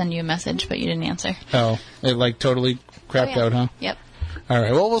tried to send you a message, but you didn't answer. Oh, it like totally crapped out, huh? Yep. All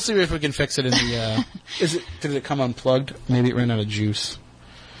right. Well, we'll see if we can fix it in the. Did it come unplugged? Maybe it ran out of juice.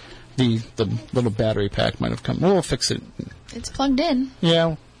 The little battery pack might have come. We'll fix it. It's plugged in.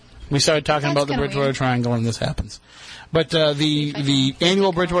 Yeah. We started talking That's about the kinda Bridgewater weird. Triangle, and this happens. But the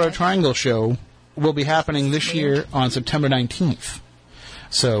annual Bridgewater Triangle show will be happening this year on September 19th.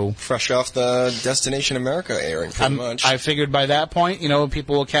 So Fresh off the Destination America airing, pretty much. I figured by that point,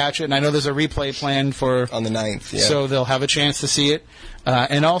 people will catch it, and I know there's a replay planned for on the 9th, yeah. so they'll have a chance to see it.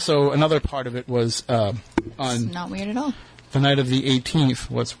 And also another part of it was It's on not weird at all. the night of the 18th.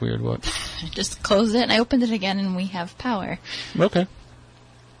 What's weird? What? I just closed it and I opened it again, and we have power. Okay.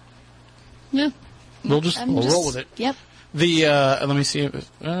 Yeah. We'll roll with it. Yep. The let me see.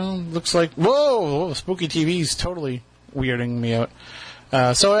 Looks like whoa, spooky TV's totally weirding me out.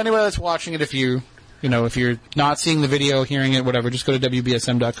 So anybody that's watching it, if you're not seeing the video, hearing it, whatever, just go to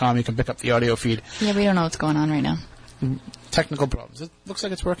WBSM.com. You can pick up the audio feed. Yeah, we don't know what's going on right now. Technical problems. It looks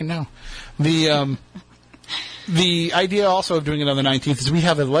like it's working now. The idea also of doing it on the 19th is we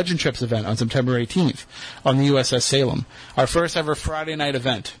have a Legend Trips event on September 18th on the USS Salem, our first ever Friday night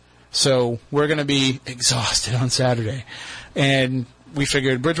event. So we're going to be exhausted on Saturday. And we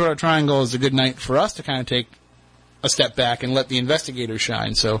figured Bridgewater Triangle is a good night for us to kind of take a step back and let the investigators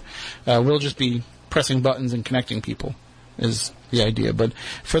shine. So we'll just be pressing buttons and connecting people is the idea. But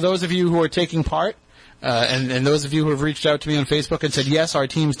for those of you who are taking part, and those of you who have reached out to me on Facebook and said, yes, our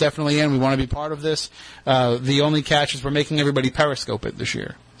team's definitely in, we want to be part of this, the only catch is we're making everybody Periscope it this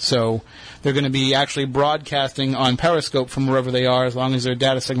year. So they're going to be actually broadcasting on Periscope from wherever they are as long as their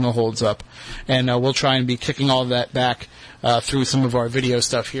data signal holds up. And we'll try and be kicking all of that back through some of our video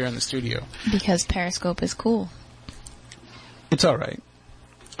stuff here in the studio. Because Periscope is cool. It's all right.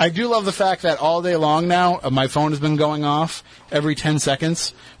 I do love the fact that all day long now, my phone has been going off every 10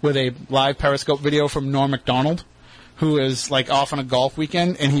 seconds with a live Periscope video from Norm Macdonald, who is like off on a golf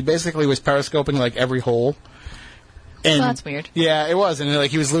weekend, and he basically was Periscoping like every hole. And, well, that's weird. Yeah, it was. And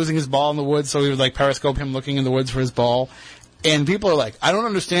like he was losing his ball in the woods, so we would like Periscope him looking in the woods for his ball. And people are like, I don't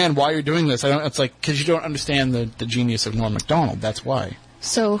understand why you're doing this. It's like, because you don't understand the genius of Norm Macdonald. That's why.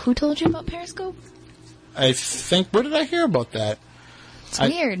 So who told you about Periscope? I think, where did I hear about that? It's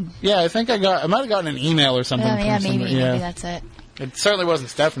weird. Yeah, I think I might have gotten an email or something. Yeah, from maybe. somebody. Yeah. Maybe that's it. It certainly wasn't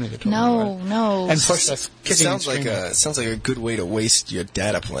Stephanie that told me about it. No. And pushed us It kicking sounds and like screaming. a good way to waste your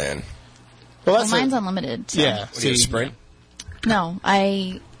data plan. Well, Well, mine's unlimited. So. Yeah. What, do you have Sprint? No,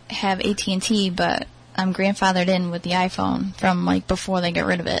 I have AT&T, but I'm grandfathered in with the iPhone from like before they got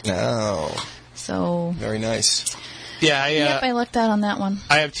rid of it. Oh, So very nice. Yeah, yep, I lucked out on that one.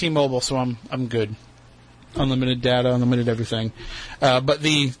 I have T-Mobile, so I'm good. Unlimited data, unlimited everything. But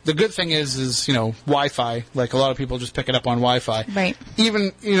the good thing is Wi-Fi. Like a lot of people just pick it up on Wi-Fi. Right.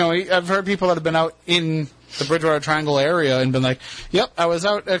 Even I've heard people that have been out in the Bridgewater Triangle area and been like, "Yep, I was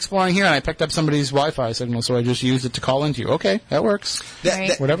out exploring here and I picked up somebody's Wi-Fi signal, so I just used it to call into you." Okay, that works.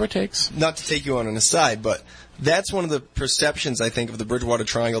 Right. Whatever it takes. Not to take you on an aside, but that's one of the perceptions, I think, of the Bridgewater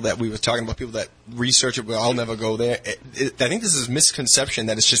Triangle that we were talking about, people that research it, but I'll never go there. I think this is a misconception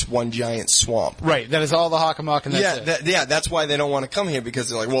that it's just one giant swamp. Right. That is all the Hockomock, and that's it. That's why they don't want to come here, because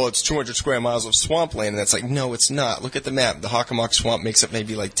they're like, well, it's 200 square miles of swampland, and it's like, no, it's not. Look at the map. The Hockomock Swamp makes up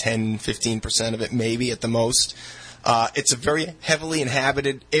maybe like 10, 15% of it, maybe at the most. It's a very heavily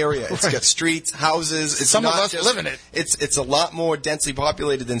inhabited area. It's got streets, houses. It's Some of not us just, live in it. It's a lot more densely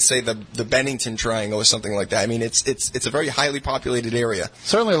populated than, say, the Bennington Triangle or something like that. I mean, it's a very highly populated area.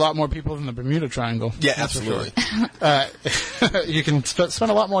 Certainly a lot more people than the Bermuda Triangle. Yeah, That's for absolutely. sure. You can spend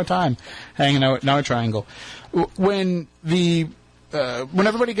a lot more time hanging out in our triangle. When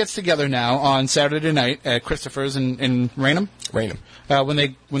everybody gets together now on Saturday night at Christopher's in Raynham, when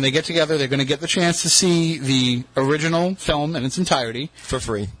they get together, they're going to get the chance to see the original film in its entirety For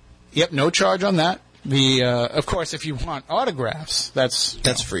free. Yep, no charge on that. Of course, if you want autographs,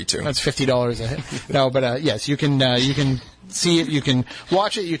 that's free too. That's $50 a hit. No, but yes, you can see it, you can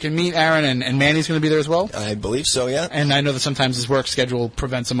watch it, you can meet Aaron, and Manny's going to be there as well. I believe so, yeah. And I know that sometimes his work schedule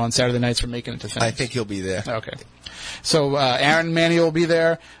prevents him on Saturday nights from making it to things. I think he'll be there. Okay. So Aaron and Manny will be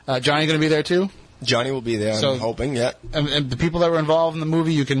there. Johnny going to be there too? Johnny will be there, I'm hoping, yeah. And the people that were involved in the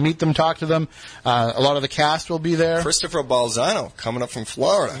movie, you can meet them, talk to them. A lot of the cast will be there. Christopher Balzano coming up from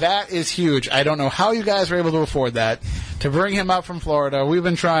Florida. That is huge. I don't know how you guys were able to afford that. To bring him up from Florida, we've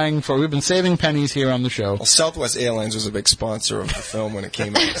been saving pennies here on the show. Well, Southwest Airlines was a big sponsor of the film when it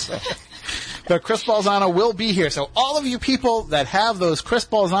came out. So. But Chris Balzano will be here. So all of you people that have those Chris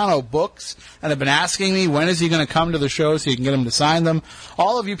Balzano books and have been asking me when is he going to come to the show so you can get him to sign them,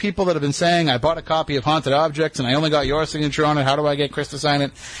 all of you people that have been saying, I bought a copy of Haunted Objects and I only got your signature on it, how do I get Chris to sign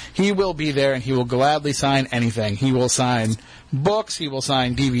it? He will be there and he will gladly sign anything. He will sign books, he will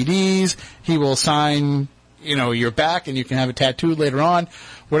sign DVDs, he will sign, your back and you can have it tattooed later on.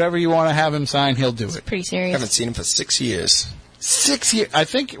 Whatever you want to have him sign, he'll do it. Pretty I serious. haven't seen him for 6 years. 6 years. I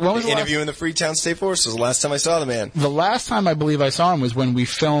think, when was The interview in the Freetown State Forest was the last time I saw the man. The last time I believe I saw him was when we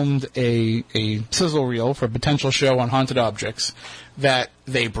filmed a sizzle reel for a potential show on Haunted Objects that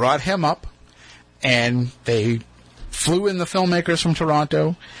they brought him up and they flew in the filmmakers from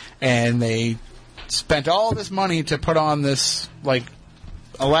Toronto and they spent all this money to put on this,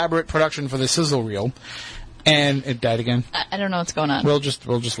 elaborate production for the sizzle reel. And it died again. I don't know what's going on. We'll just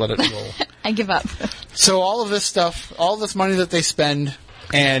let it roll. I give up. So all of this stuff, all this money that they spend,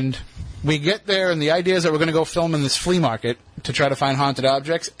 and we get there, and the idea is that we're going to go film in this flea market to try to find haunted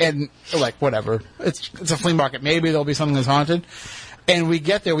objects, and whatever. It's a flea market. Maybe there'll be something that's haunted. And we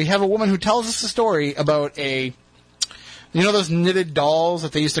get there. We have a woman who tells us a story about those knitted dolls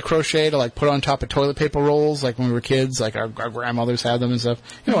that they used to crochet to put on top of toilet paper rolls, when we were kids, our grandmothers had them and stuff.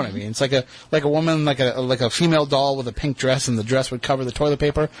 You know what I mean? It's like a woman, like a female doll with a pink dress, and the dress would cover the toilet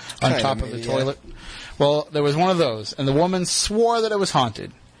paper on top of the toilet. Well, there was one of those, and the woman swore that it was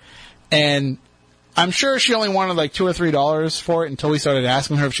haunted. And I'm sure she only wanted $2 or $3 for it until we started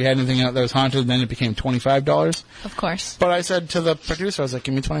asking her if she had anything that was haunted, and then it became $25. Of course. But I said to the producer, I was like,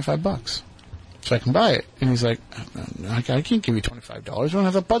 give me $25. So I can buy it. And he's like, I can't give you $25. We don't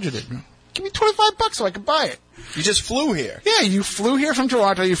have that budgeted. Give me $25 so I can buy it. You just flew here. Yeah, you flew here from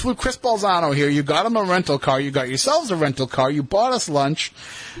Toronto. You flew Chris Balzano here. You got him a rental car. You got yourselves a rental car. You bought us lunch.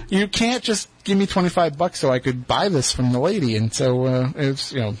 You can't just give me $25 so I could buy this from the lady. And so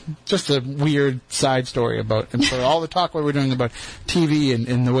it's just a weird side story about, and for all the talk we were doing about TV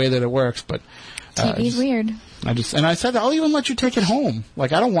and the way that it works, but TV's weird. I said, I'll even let you take it home. I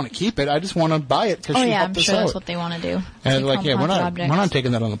don't want to keep it. I just want to buy it because she helped us out. I'm sure that's what they want to do. And we're not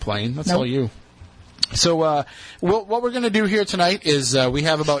taking that on the plane. That's all you. So what we're going to do here tonight is we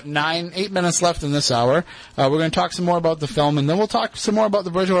have about 8 minutes left in this hour. We're going to talk some more about the film, and then we'll talk some more about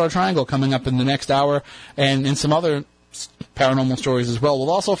the Bridgewater Triangle coming up in the next hour, and in some other paranormal stories as well.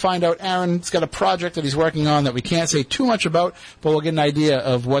 We'll also find out Aaron's got a project that he's working on that we can't say too much about, but we'll get an idea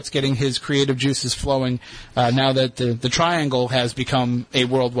of what's getting his creative juices flowing now that the Triangle has become a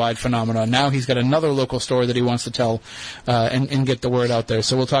worldwide phenomenon. Now he's got another local story that he wants to tell and get the word out there.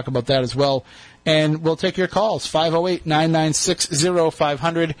 So we'll talk about that as well. And we'll take your calls,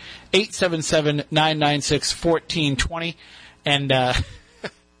 508-996-0500, 877-996-1420. And,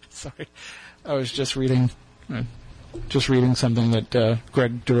 sorry, I was just reading something that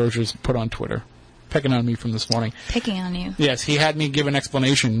Greg DeRocher's put on Twitter, picking on me from this morning. Picking on you? Yes, he had me give an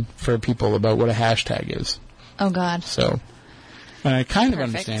explanation for people about what a hashtag is. Oh, God. So, and I kind of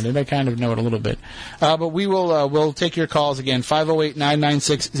understand it. I kind of know it a little bit. But we will we'll take your calls again,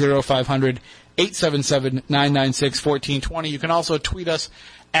 508-996-0500, 877-996-1420. You can also tweet us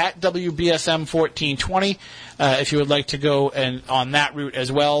at WBSM1420 if you would like to go and on that route as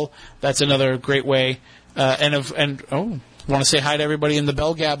well. That's another great way. Want to say hi to everybody in the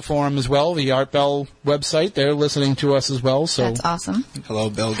Bell Gab forum as well, the Art Bell website. They're listening to us as well. So that's awesome. Hello,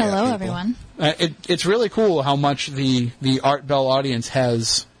 Bell Gab. Hello, people. everyone. It's really cool how much the Art Bell audience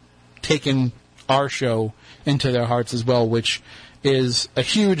has taken our show into their hearts as well, which is a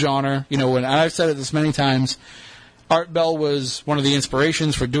huge honor. And I've said it this many times, Art Bell was one of the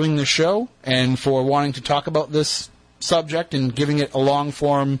inspirations for doing this show and for wanting to talk about this subject and giving it a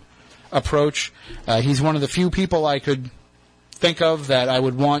long-form approach. He's one of the few people I could think of that I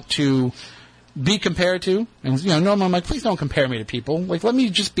would want to be compared to. And, normally I'm like, please don't compare me to people. Let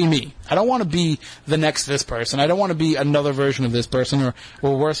me just be me. I don't want to be the next this person. I don't want to be another version of this person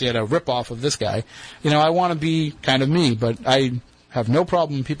or worse yet, a ripoff of this guy. I want to be kind of me, but I have no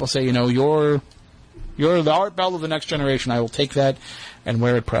problem when people say, you're the Art Bell of the next generation. I will take that and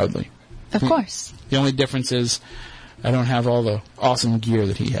wear it proudly. Of course. The only difference is I don't have all the awesome gear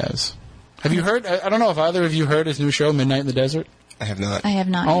that he has. Have you heard? I don't know if either of you heard his new show, Midnight in the Desert. I have not. I have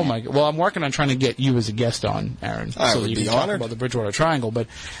not. Oh yet. my God! Well, I'm working on trying to get you as a guest on, Aaron, I so would that you be can talk honored. about the Bridgewater Triangle. But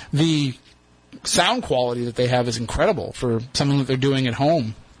the sound quality that they have is incredible for something that they're doing at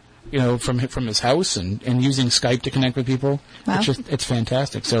home. From his house and using Skype to connect with people. Wow. It's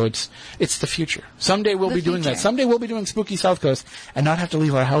fantastic. So it's the future. Someday we'll be doing that. Someday we'll be doing Spooky South Coast and not have to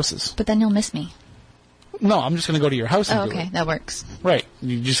leave our houses. But then you'll miss me. No, I'm just going to go to your house and Oh, do okay. it. That works. Right.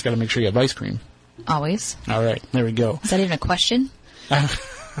 You just got to make sure you have ice cream. Always. All right. There we go. Is that even a question?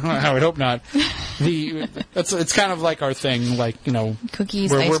 I would hope not. It's kind of like our thing, like,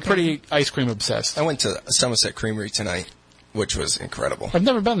 Cookies, we're ice cream. pretty ice cream obsessed. I went to Somerset Creamery tonight, which was incredible. I've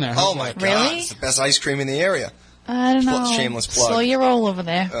never been there. Oh my God! Really? It's the best ice cream in the area. I don't know. Shameless plug. Slow your roll over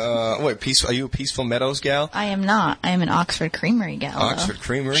there. Are you a Peaceful Meadows gal? I am not. I am an Oxford Creamery gal. though. Oxford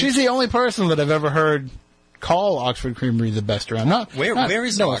Creamery. She's the only person that I've ever heard call Oxford Creamery the best around. Where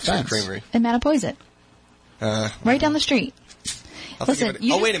is no Oxford offense. Creamery? In Mattapoisett. Right down the street. I'll think of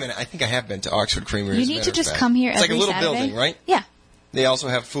Listen, it. Wait a minute. I think I have been to Oxford Creamery. You as a need matter to of just fact. come here It's every like a little Saturday. building, right? Yeah. They also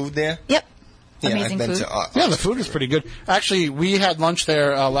have food there. Yep. Yeah, Amazing I've been food. to Yeah, the food is pretty good. Actually, we had lunch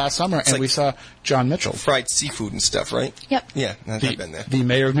there last summer, and like- we saw John Mitchell. fried seafood and stuff, right? Yep. Yeah, I've been there. The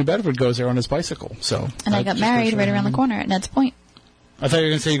mayor of New Bedford goes there on his bicycle. So, And I got just married goes right there. around the corner at Ned's Point. I thought you were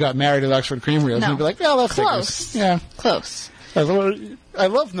going to say you got married at Oxford Creamery. I was No. going to be like, yeah, that's Close. Yeah. Close. I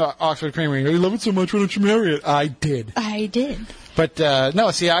love Oxford Creamery. I love it so much. Why don't you marry it? I did. I did. But,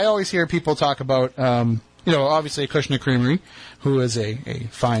 no, see, I always hear people talk about, obviously Acushnet Creamery, who is a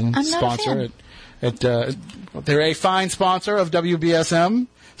fine I'm not a sponsor. fan. They're a fine sponsor of WBSM.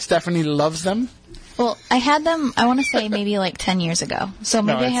 Stephanie loves them. Well, I had them, I want to say, maybe like 10 years ago. So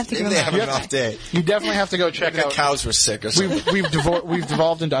maybe I it's- have to give Maybe them they a have an off day. You definitely have to go check The out. cows were sick or something. We've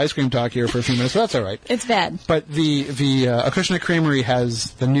devolved into ice cream talk here for a few minutes, but that's all right. It's bad. But the Acushnet Creamery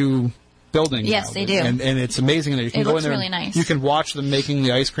has the new building. Yes, now, they do. and it's amazing that you can It go looks in there. really and nice. You can watch them making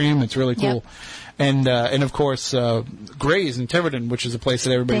the ice cream. It's really cool. Yep. And of course, Gray's in Tiverton, which is a place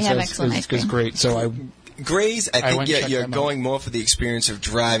that everybody They have says excellent ice is cream. great. So Gray's, I I think went and checked you're them out. going more for the experience of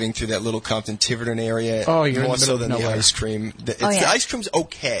driving through that little Compton Tiverton area. Oh, you're in more the so middle than of the nowhere. ice cream. The yeah. ice cream's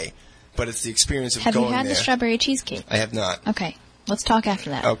okay, but it's the experience of Have you going had there. the strawberry cheesecake? I have not. Okay. Let's talk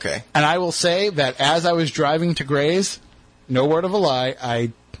after that. Okay. And I will say that as I was driving to Gray's, no word of a lie,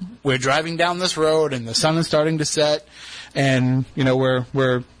 we're driving down this road and the sun is starting to set, and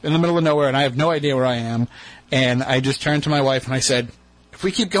we're in the middle of nowhere and I have no idea where I am, and I just turned to my wife and I said, if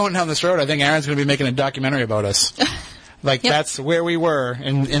we keep going down this road, I think Aaron's going to be making a documentary about us. Like Yep. that's where we were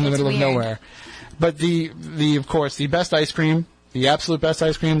in the middle of weird. nowhere. But of course the best ice cream, the absolute best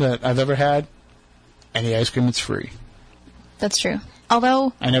ice cream that I've ever had, any ice cream that's free. That's true.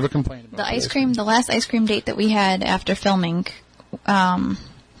 Although I never complain about the ice cream, the last ice cream date that we had after filming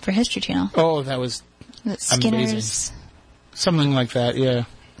for History Channel, Oh, that was Skinner's something like that. Yeah.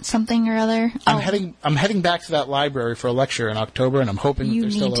 something or other. I'm heading back to that library for a lecture in October, and I'm hoping that You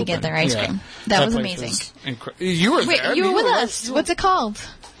they're still need to get open. their ice Yeah. cream. That was place amazing. You were Wait, there. you were with right. us. What's it called?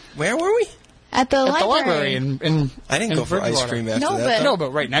 Where were we? At the At library. the library in I didn't in go for ice Bridgewater. cream after No, that. but- though. No,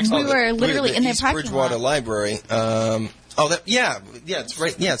 but right next We to were it. literally in their East parking Bridgewater lot. Library. It's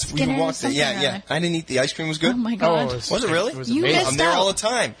right. Yeah, we Skinner's walked there. Yeah, something or yeah. other. I didn't eat the ice cream. Was good. Oh my Oh, god. Was it really? It was You amazing. missed I'm there out. all the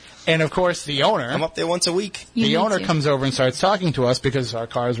time. And of course, the owner. I'm up there once a week. You the need owner to. comes over and starts talking to us because our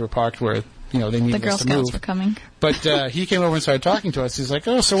cars were parked where they The needed Girl us to Scouts move. were coming. But he came over and started talking to us. He's like,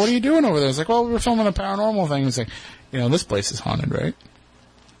 "Oh, so what are you doing over there?" I was like, "Well, we were filming a paranormal thing." He's like, "This place is haunted, right?"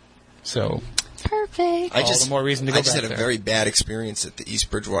 So Perfect. I All just the more reason to go I just back had a there. very bad experience at the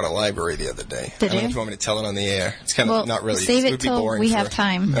East Bridgewater Library the other day. Did I don't know you? if you want me to tell it on the air. It's kind Well, of not really. save would it be till boring we for- have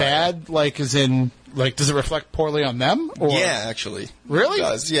time. bad, like, as in, like, does it reflect poorly on them? Or Yeah, actually. Really? It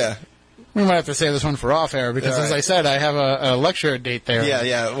does, yeah. We might have to save this one for off air because, All as right. I said, I have a lecture date there.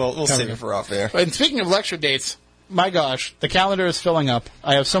 Yeah. We'll save it for off air. And speaking of lecture dates, my gosh, the calendar is filling up.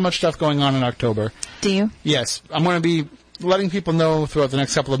 I have so much stuff going on in October. Do you? Yes, I'm going to be letting people know throughout the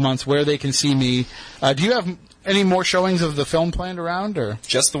next couple of months where they can see me. Do you have any more showings of the film planned around, or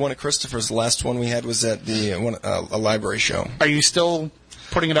Just the one at Christopher's. The last one we had was at the a library show. are you still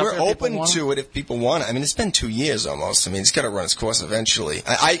putting it up We're there if people open want to it if people want it. I mean, it's been 2 years almost. I mean, it's got to run its course eventually.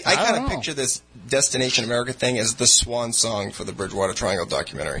 I kind don't of know. picture this Destination America thing as the swan song for the Bridgewater Triangle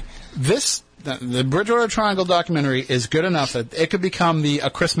documentary. The Bridgewater Triangle documentary is good enough that it could become A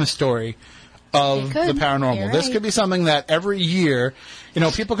Christmas Story of It could. the paranormal. You're This right. could be something that every year,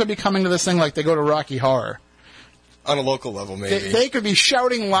 people could be coming to this thing like they go to Rocky Horror. On a local level, maybe. They could be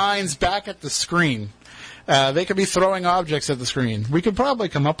shouting lines back at the screen. They could be throwing objects at the screen. We could probably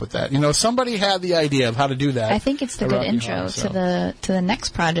come up with that. Somebody had the idea of how to do that. I think it's the at good Rocky intro Horror, so. to the next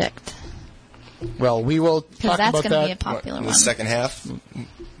project Well, we will because talk that's about going to that be a popular In one. the second half,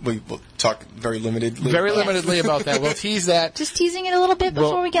 we will talk very limitedly. very about- limitedly about that. We'll tease that. Just teasing it a little bit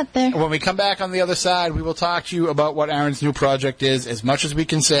before Well, we get there. When we come back on the other side, we will talk to you about what Aaron's new project is, as much as we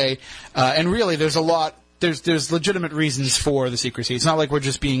can say. And really, there's a lot. There's legitimate reasons for the secrecy. It's not like we're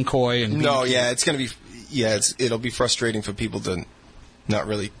just being coy and No, being- yeah, it's going to be. Yeah, it'll be frustrating for people to not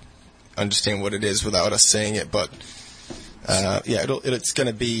really understand what it is without us saying it. But it's going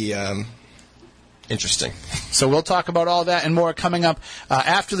to be. interesting. So we'll talk about all that and more coming up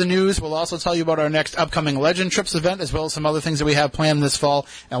after the news. We'll also tell you about our next upcoming Legend Trips event, as well as some other things that we have planned this fall.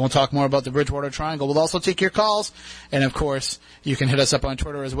 And we'll talk more about the Bridgewater Triangle. We'll also take your calls. And, of course, you can hit us up on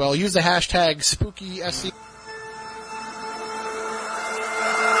Twitter as well. Use the hashtag SpookySC.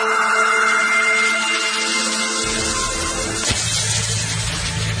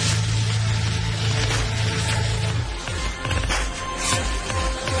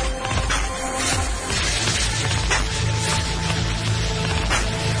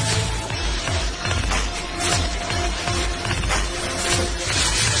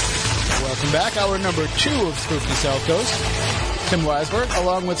 Back, hour number 2 of Spooky South Coast. Tim Weisberg,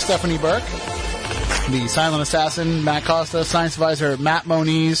 along with Stephanie Burke, the Silent Assassin, Matt Costa, Science Advisor Matt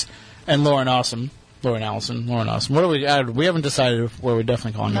Moniz, and Lauren Allison. What do we add? We haven't decided where we're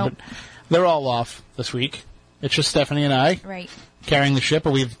definitely calling her, but they're all off this week. It's just Stephanie and I. Right. Carrying the ship,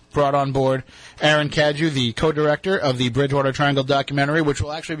 but we've brought on board Aaron Cadju, the co-director of the Bridgewater Triangle documentary, which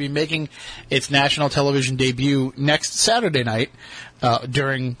will actually be making its national television debut next Saturday night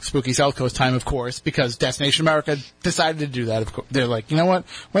during Spooky South Coast time, of course, because Destination America decided to do that. Of course, they're like, you know what?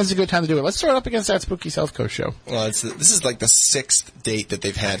 When's a good time to do it? Let's throw it up against that Spooky South Coast show. Well, this is like the 6th date that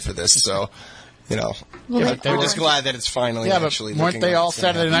they've had for this, so... You know, well, we're just glad that it's finally actually. But weren't they all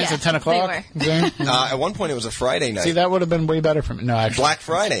Saturday nights at 10 o'clock? They were. At one point, it was a Friday night. See, that would have been way better for me. No, actually. Black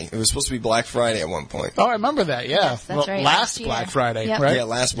Friday. It was supposed to be Black Friday at one point. Oh, I remember that. Yeah, yes, that's right. Last Black Friday, right? Yeah,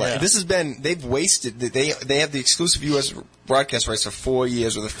 last Black. Yeah. This has been. They've wasted. They have the exclusive U.S. broadcast rights for 4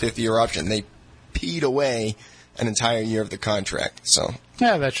 years with a 5th-year option. They peed away an entire year of the contract. So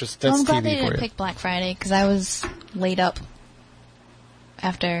yeah, that's I'm glad TV they for didn't you. pick Black Friday because I was laid up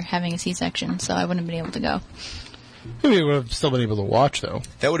after having a C-section, so I wouldn't have been able to go. We would have still been able to watch, though.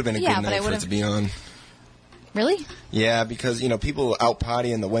 That would have been a good night for it to be on. Really? Yeah, because, people out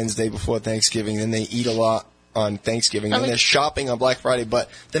partying the Wednesday before Thanksgiving, then they eat a lot on Thanksgiving, and they're shopping on Black Friday, but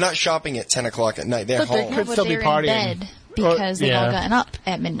they're not shopping at 10 o'clock at night. They're home. They could still be partying. In bed because they've all gotten up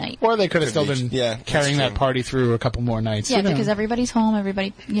at midnight. Or they could have still been carrying that party through a couple more nights. Yeah, because everybody's home,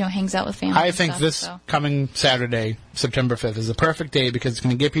 everybody, hangs out with family. I think this coming Saturday, September 5th, is a perfect day because it's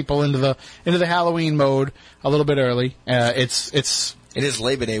going to get people into the Halloween mode a little bit early. It is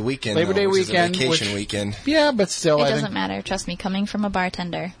Labor Day weekend. Labor Day weekend, vacation weekend. Yeah, but still, it doesn't matter. Trust me, coming from a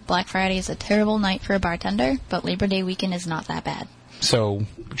bartender, Black Friday is a terrible night for a bartender, but Labor Day weekend is not that bad. So,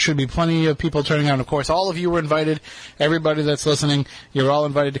 it should be plenty of people turning out. Of course, all of you were invited. Everybody that's listening, you're all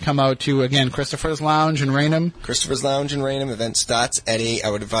invited to come out to, again, Christopher's Lounge in Raynham. Christopher's Lounge in Raynham. Event starts at 8. I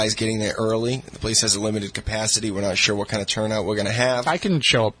would advise getting there early. The place has a limited capacity. We're not sure what kind of turnout we're going to have. I can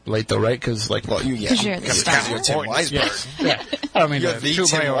show up late, though, right? Because, you're the star. You're Tim Weisberg. Yeah. I don't mean to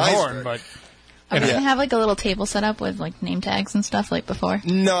toot my own horn, but... Are we going to have, a little table set up with, name tags and stuff like before?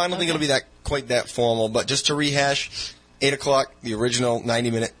 No, I don't think it'll be quite that formal. But just to rehash... 8 o'clock, the original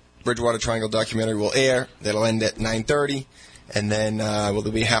 90-minute Bridgewater Triangle documentary will air. That'll end at 9:30. And then there'll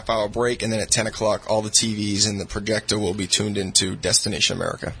be a half-hour break. And then at 10 o'clock, all the TVs and the projector will be tuned into Destination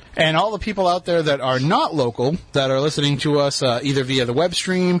America. And all the people out there that are not local, that are listening to us either via the web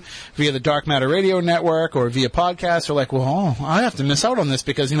stream, via the Dark Matter Radio Network, or via podcast, are like, well, I have to miss out on this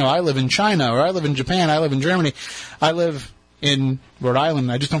because, I live in China, or I live in Japan, I live in Germany, I live in Rhode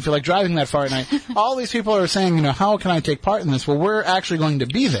Island. I just don't feel like driving that far at night. All these people are saying, how can I take part in this? Well, we're actually going to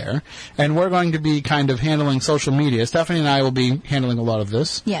be there, and we're going to be kind of handling social media. Stephanie and I will be handling a lot of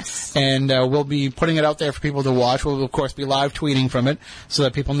this. Yes. And we'll be putting it out there for people to watch. We'll, of course, be live tweeting from it so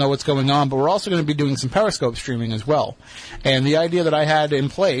that people know what's going on, but we're also going to be doing some Periscope streaming as well. And the idea that I had in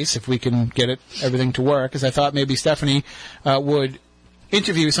place, if we can get everything to work, is I thought maybe Stephanie would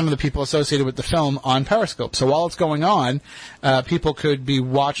interview some of the people associated with the film on Periscope. So while it's going on, people could be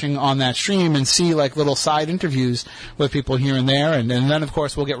watching on that stream and see little side interviews with people here and there. And then, of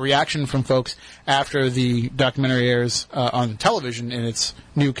course, we'll get reaction from folks after the documentary airs on television in its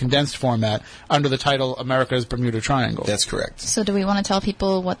new condensed format under the title America's Bermuda Triangle. That's correct. So do we want to tell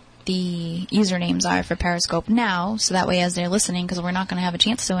people what the usernames are for Periscope now, so that way as they're listening, because we're not going to have a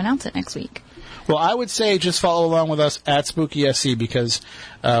chance to announce it next week? Well, I would say just follow along with us at SpookySC because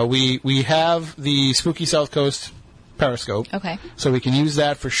we have the Spooky South Coast Periscope. Okay. So we can use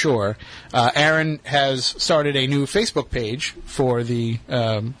that for sure. Aaron has started a new Facebook page for the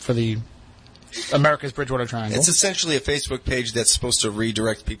America's Bridgewater Triangle. It's essentially a Facebook page that's supposed to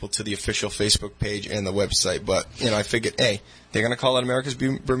redirect people to the official Facebook page and the website. But, I figured, hey, they're going to call it America's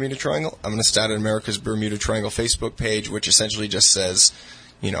Bermuda Triangle. I'm going to start an America's Bermuda Triangle Facebook page, which essentially just says,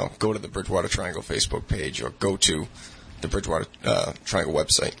 go to the Bridgewater Triangle Facebook page or go to the Bridgewater Triangle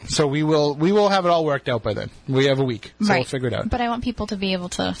website. So we will have it all worked out by then. We have a week, so right. We'll figure it out. But I want people to be able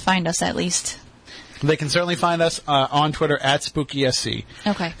to find us at least They can certainly find us on Twitter at SpookySC.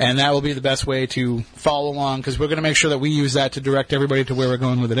 Okay. And that will be the best way to follow along, because we're going to make sure that we use that to direct everybody to where we're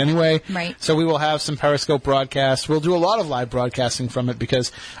going with it anyway. Right. So we will have some Periscope broadcasts. We'll do a lot of live broadcasting from it,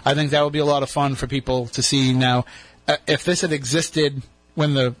 because I think that would be a lot of fun for people to see. Now, if this had existed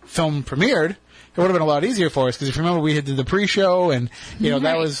when the film premiered, it would have been a lot easier for us, because if you remember, we had did the pre-show, and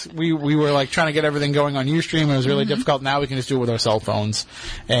that was we were like trying to get everything going on Ustream. It was really difficult. Now we can just do it with our cell phones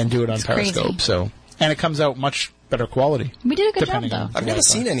and do it on Periscope. Crazy. So, and it comes out much better quality. We did a good job, depending though. on I've never Wi-Fi.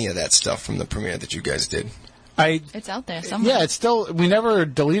 seen any of that stuff from the premiere that you guys did. It's out there somewhere. Yeah, it's still. We never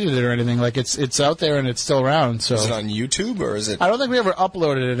deleted it or anything. Like it's out there and it's still around. So Is it on YouTube or is it? I don't think we ever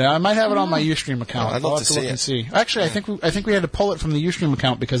uploaded it. I might have it on my Ustream account. Oh, I'd love I'll to have to look see and it. see. Actually, I think we had to pull it from the Ustream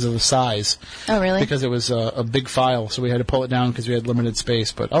account because of the size. Oh, really? Because it was a big file, so we had to pull it down because we had limited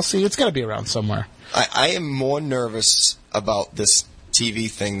space. But I'll see. It's got to be around somewhere. I am more nervous about this TV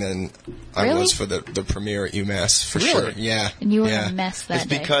thing than I Really? was for the premiere at UMass for Really? sure. Yeah. And you were yeah. a mess that it's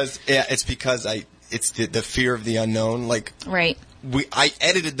day. It's because it's the fear of the unknown. Like Right. I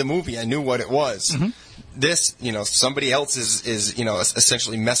edited the movie. I knew what it was. Mm-hmm. This, somebody else is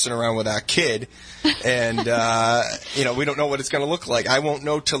essentially messing around with our kid, and we don't know what it's going to look like. I won't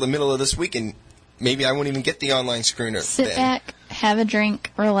know till the middle of this week, and maybe I won't even get the online screener. Sit then. back, have a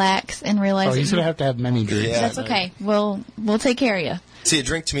drink, relax, and realize Oh, that he's gonna have to have many drinks. Yeah. that's okay. We'll take care of you. See, a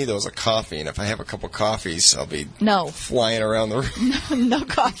drink to me though is a coffee, and if I have a couple coffees, I'll be No. flying around the room. No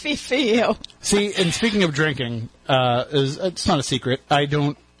coffee for you. See, and speaking of drinking, it's not a secret. I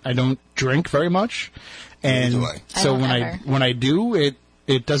don't drink very much, and Neither do I. so I don't when I do,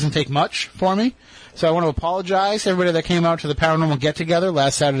 it doesn't take much for me. So I want to apologize to everybody that came out to the Paranormal Get Together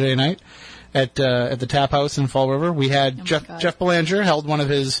last Saturday night at the Tap House in Fall River. We had God. Jeff Belanger held one of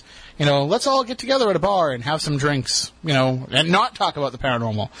his, let's all get together at a bar and have some drinks, and not talk about the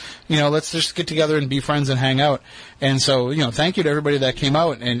paranormal. Let's just get together and be friends and hang out. And so, thank you to everybody that came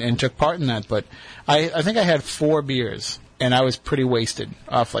out and took part in that. But I think I had 4 beers, and I was pretty wasted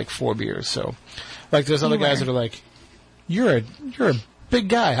off like 4 beers. So, like, there's other guys that are like, you're a big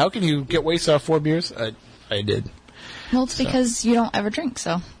guy. How can you get wasted off 4 beers? I did. Well, it's because you don't ever drink,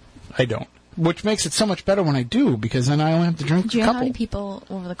 so. I don't. Which makes it so much better when I do, because then I only have to drink Do you a know couple. how many people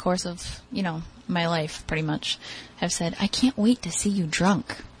over the course of, my life, pretty much, have said, I can't wait to see you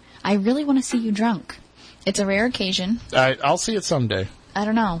drunk. I really want to see you drunk. It's a rare occasion. I'll see it someday. I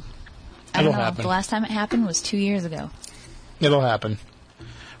don't know. It'll happen. The last time it happened was 2 years ago. It'll happen.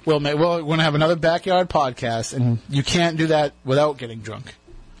 We're going to have another backyard podcast, and you can't do that without getting drunk.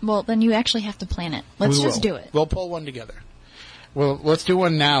 Well, then you actually have to plan it. Let's We just will. do it. We'll pull one together. Well, let's do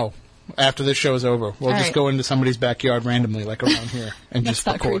one now. After this show's over, we'll All just right. go into somebody's backyard randomly, like around here, and That's just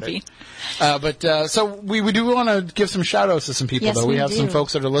not record creepy. it. So we do want to give some shout outs to some people, Yes, though. We we have some do.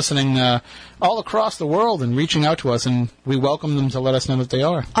 folks that are listening all across the world and reaching out to us, and we welcome them to let us know that they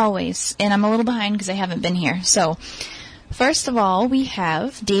are. Always. And I'm a little behind because I haven't been here. So, first of all, we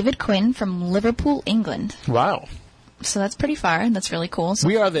have David Quinn from Liverpool, England. Wow. So that's pretty far. That's really cool. So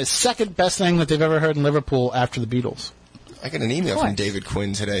We are the second best thing that they've ever heard in Liverpool after the Beatles. I got an email Of from course. David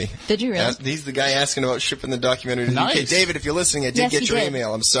Quinn today. Did you really? He's the guy asking about shipping the documentary to the Nice. UK. David, if you're listening, I did Yes, get he your did.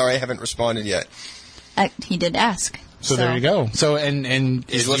 email. I'm sorry I haven't responded yet. He did ask. So there you go. So and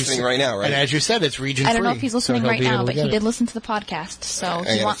He's as you listening said- right now, right? And as you said, it's region I don't know free, if he's so listening he'll right be now, able to but get he it. did listen to the podcast, so I he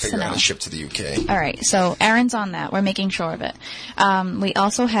gotta wants to figure out how know. to ship to the UK. All right, so Aaron's on that. We're making sure of it. We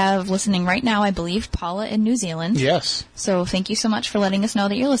also have listening right now, I believe, Paula in New Zealand. Yes. So thank you so much for letting us know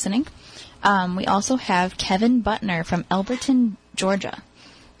that you're listening. We also have Kevin Butner from Elberton, Georgia.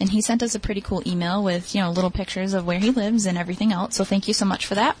 And he sent us a pretty cool email with, little pictures of where he lives and everything else. So thank you so much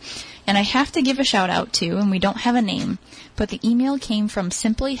for that. And I have to give a shout out to, and we don't have a name, but the email came from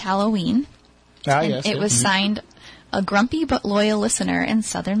Simply Halloween. And Yes. it was signed a grumpy but loyal listener in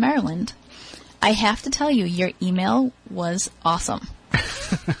Southern Maryland. I have to tell you, your email was awesome.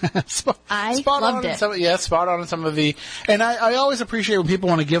 I spot loved on in it. spot on in some of the, and I always appreciate when people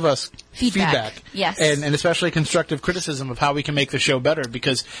want to give us Feedback. Yes. and especially constructive criticism of how we can make the show better,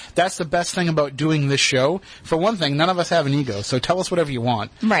 because that's the best thing about doing this show. For one thing, none of us have an ego, so tell us whatever you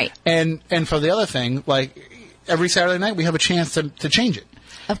want. Right. And for the other thing, like every Saturday night, we have a chance to change it.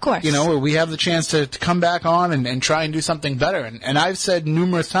 Of course. We have the chance to come back on and try and do something better. And I've said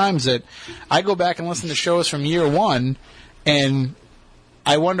numerous times that I go back and listen to shows from year one, and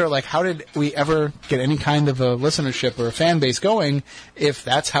I wonder, like, how did we ever get any kind of a listenership or a fan base going if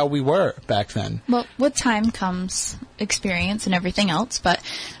that's how we were back then? Well, with time comes experience and everything else, but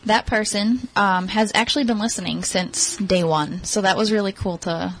that person has actually been listening since day one, so that was really cool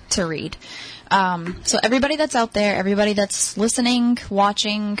to read. So everybody that's out there, everybody that's listening,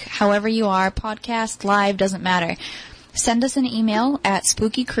 watching, however you are, podcast, live, doesn't matter. Send us an email at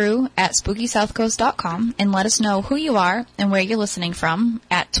spookycrew@spookysouthcoast.com and let us know who you are and where you're listening from.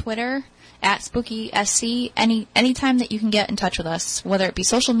 At Twitter, at SpookySC, anytime that you can get in touch with us, whether it be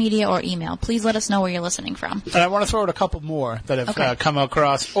social media or email, please let us know where you're listening from. And I want to throw out a couple more that have come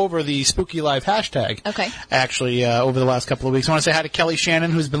across over the Spooky Live hashtag. Okay. Actually, over the last couple of weeks. I want to say hi to Kelly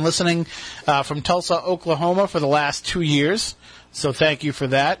Shannon, who's been listening from Tulsa, Oklahoma for the last 2 years. So thank you for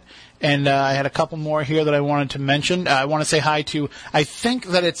that. And I had a couple more here that I wanted to mention. I want to say hi to, I think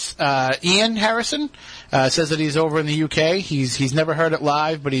that it's Ian Harrison. Says that he's over in the UK. He's never heard it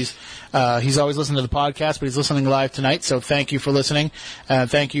live, but he's always listened to the podcast, but he's listening live tonight. So thank you for listening.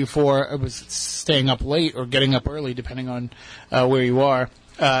 Thank you for staying up late or getting up early, depending on where you are.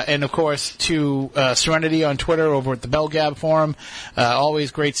 And, of course, to Serenity on Twitter over at the Bell Gab Forum.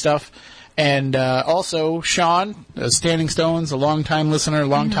 Always great stuff. And also Sean, Standing Stones, a long-time listener,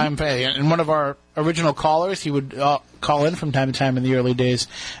 long-time fan, and one of our original callers. He would call in from time to time in the early days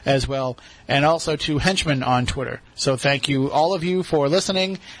as well. And also to Henchman on Twitter. So thank you, all of you, for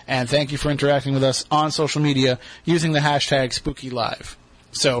listening, and thank you for interacting with us on social media using the hashtag SpookyLive.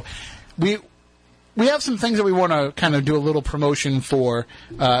 So we have some things that we want to kind of do a little promotion for.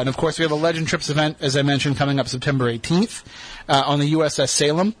 And, of course, we have a Legend Trips event, as I mentioned, coming up September 18th on the USS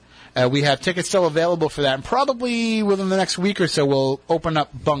Salem. We have tickets still available for that, and probably within the next week or so we'll open up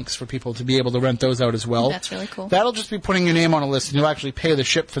bunks for people to be able to rent those out as well. That's really cool. That'll just be putting your name on a list, and you'll actually pay the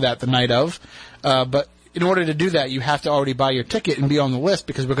ship for that the night of. But in order to do that, you have to already buy your ticket and be on the list,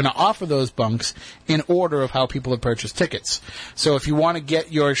 because we're going to offer those bunks in order of how people have purchased tickets. So if you want to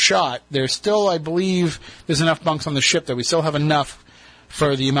get your shot, there's still, I believe, there's enough bunks on the ship that we still have enough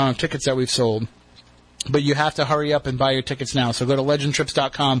for the amount of tickets that we've sold. But you have to hurry up and buy your tickets now. So go to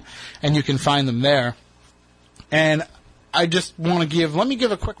legendtrips.com and you can find them there. And I just want to let me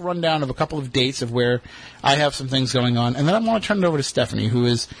give a quick rundown of a couple of dates of where I have some things going on. And then I want to turn it over to Stephanie, who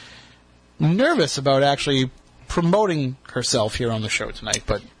is nervous about actually promoting herself here on the show tonight.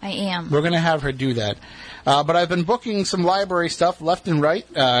 But I am. We're going to have her do that. But I've been booking some library stuff left and right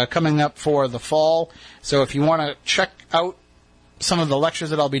coming up for the fall. So if you want to check out some of the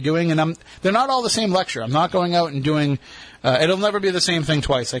lectures that I'll be doing, and they're not all the same lecture. I'm not going out and doing, it'll never be the same thing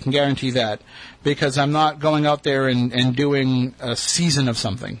twice, I can guarantee that, because I'm not going out there and doing a season of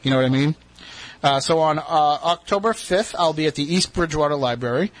something, you know what I mean? So on October 5th, I'll be at the East Bridgewater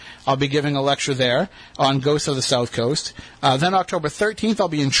Library. I'll be giving a lecture there on Ghosts of the South Coast. Then October 13th, I'll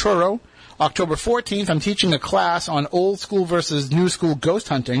be in Truro. October 14th, I'm teaching a class on old school versus new school ghost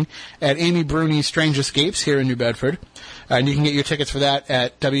hunting at Amy Bruni's Strange Escapes here in New Bedford. And you can get your tickets for that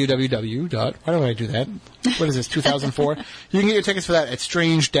at why do I do that? What is this, 2004? You can get your tickets for that at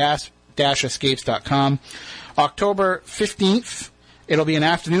strange-escapes.com. October 15th, it'll be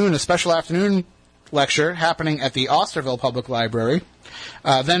a special afternoon lecture happening at the Osterville Public Library.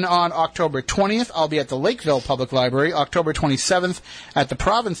 Then on October 20th, I'll be at the Lakeville Public Library. October 27th at the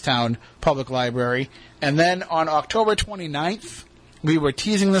Provincetown Public Library. And then on October 29th, we were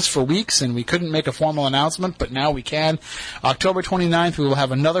teasing this for weeks, and we couldn't make a formal announcement, but now we can. October 29th, we will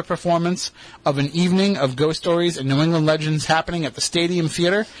have another performance of an evening of ghost stories and New England legends happening at the Stadium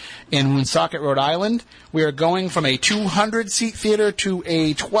Theater in Woonsocket, Rhode Island. We are going from a 200-seat theater to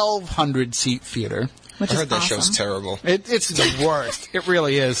a 1,200-seat theater. Which I heard that awesome. show's terrible. It's the worst. It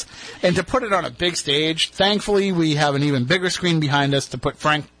really is. And to put it on a big stage, thankfully we have an even bigger screen behind us to put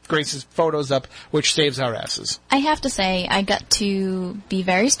Frank Grace's photos up, which saves our asses. I have to say, I got to be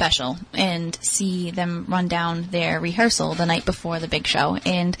very special and see them run down their rehearsal the night before the big show.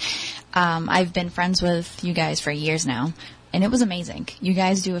 And I've been friends with you guys for years now. And it was amazing. You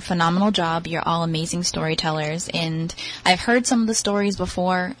guys do a phenomenal job. You're all amazing storytellers. And I've heard some of the stories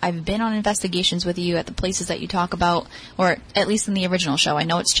before. I've been on investigations with you at the places that you talk about, or at least in the original show. I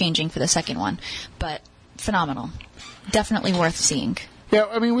know it's changing for the second one. But phenomenal. Definitely worth seeing. Yeah,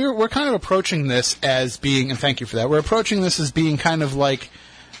 I mean, we're kind of approaching this as being, and thank you for that, we're approaching this as being kind of like,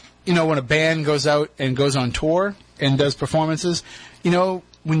 you know, when a band goes out and goes on tour and does performances, you know,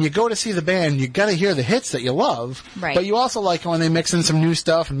 when you go to see the band, you got to hear the hits that you love, right. But you also like when they mix in some new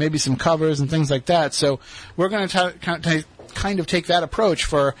stuff and maybe some covers and things like that. So we're going to kind of take that approach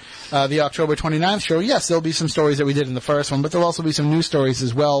for the October 29th show. Yes, there'll be some stories that we did in the first one, but there'll also be some new stories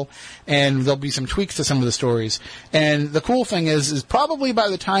as well, and there'll be some tweaks to some of the stories. And the cool thing is probably by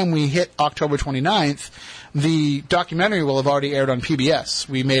the time we hit October 29th, the documentary will have already aired on PBS.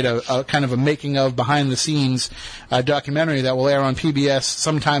 We made a kind of a making of, behind the scenes documentary that will air on PBS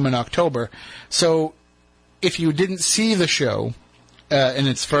sometime in October. So if you didn't see the show in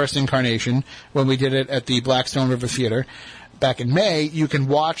its first incarnation, when we did it at the Blackstone River Theater back in May, you can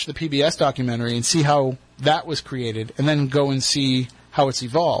watch the PBS documentary and see how that was created, and then go and see how it's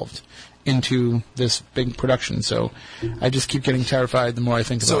evolved into this big production. So I just keep getting terrified the more I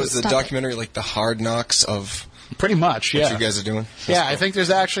think about it. So is the documentary like the Hard Knocks of pretty much, what you guys are doing? Yeah, I think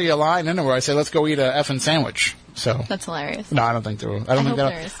there's actually a line in it where I say, let's go eat a effing sandwich. So that's hilarious. No, I don't think there will. I don't think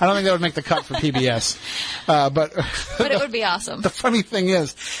that would make the cut for PBS. But it would be awesome. The funny thing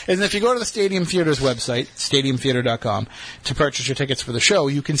is if you go to the Stadium Theater's website, stadiumtheater.com, to purchase your tickets for the show,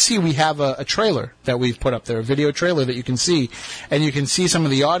 you can see we have a trailer that we've put up there, a video trailer that you can see, and you can see some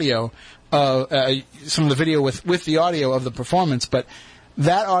of the audio, some of the video with the audio of the performance. But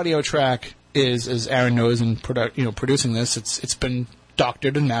that audio track is, as Aaron knows, in producing this, it's been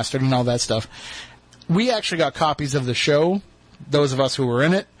doctored and mastered and all that stuff. We actually got copies of the show, those of us who were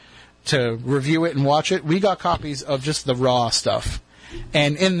in it, to review it and watch it. We got copies of just the raw stuff.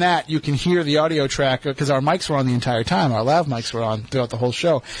 And in that, you can hear the audio track, because our mics were on the entire time. Our lav mics were on throughout the whole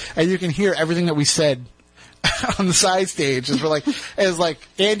show. And you can hear everything that we said on the side stage. It's like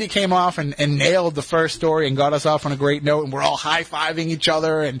Andy came off and nailed the first story and got us off on a great note, and we're all high-fiving each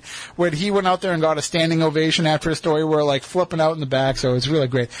other. And when he went out there and got a standing ovation after a story, we're like flipping out in the back. So it's really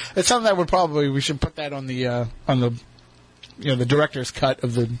great. It's something that we should put that on the the director's cut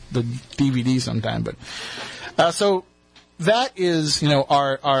of the DVD sometime. But so that is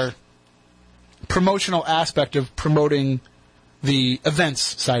our promotional aspect of promoting the events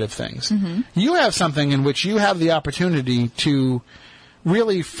side of things. Mm-hmm. You have something in which you have the opportunity to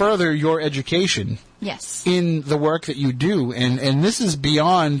really further your education. Yes. In the work that you do. And this is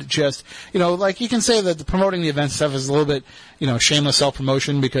beyond just, like you can say that the promoting the event stuff is a little bit, shameless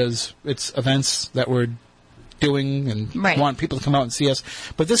self-promotion because it's events that we're doing and want people to come out and see us.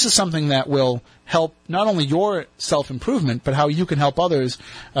 But this is something that will help not only your self-improvement, but how you can help others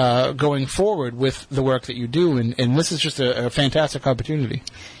going forward with the work that you do. And this is just a fantastic opportunity.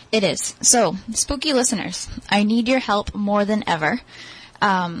 It is. So, spooky listeners, I need your help more than ever.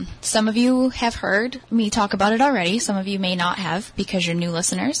 Some of you have heard me talk about it already. Some of you may not have because you're new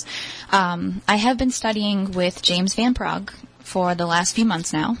listeners. I have been studying with James Van Praagh for the last few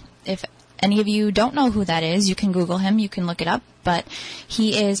months now. If any of you don't know who that is, you can Google him, you can look it up, but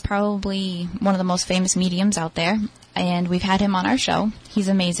he is probably one of the most famous mediums out there, and we've had him on our show. He's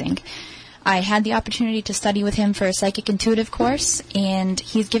amazing. I had the opportunity to study with him for a psychic intuitive course, and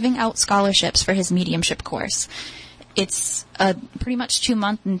he's giving out scholarships for his mediumship course. It's a pretty much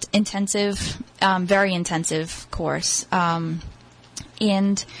 2-month intensive, very intensive course,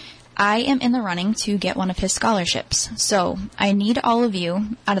 and I am in the running to get one of his scholarships. So I need all of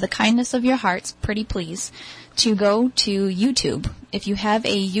you, out of the kindness of your hearts, pretty please, to go to YouTube. If you have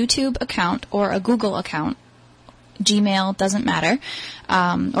a YouTube account or a Google account, Gmail, doesn't matter.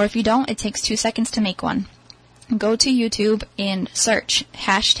 Or if you don't, it takes 2 seconds to make one. Go to YouTube and search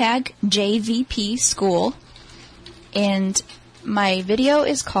 #JVP School. And my video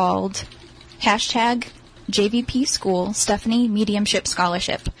is called #JVP School Stephanie Mediumship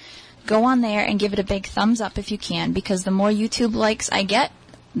Scholarship. Go on there and give it a big thumbs up if you can, because the more YouTube likes I get,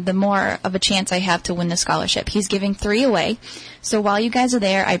 the more of a chance I have to win the scholarship. He's giving 3 away. So while you guys are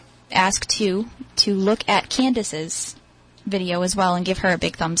there, I ask to look at Candace's video as well and give her a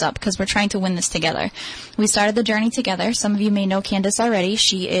big thumbs up, because we're trying to win this together. We started the journey together. Some of you may know Candace already.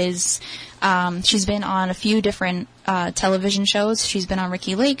 She's been on a few different television shows. She's been on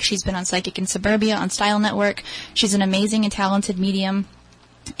Ricky Lake. She's been on Psychic in Suburbia on Style Network. She's an amazing and talented medium.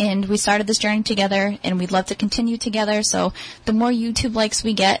 And we started this journey together, and we'd love to continue together. So the more YouTube likes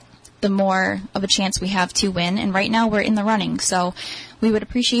we get, the more of a chance we have to win. And right now we're in the running. So we would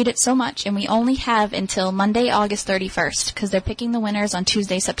appreciate it so much. And we only have until Monday, August 31st, because they're picking the winners on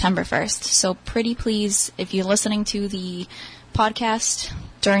Tuesday, September 1st. So pretty please, if you're listening to the podcast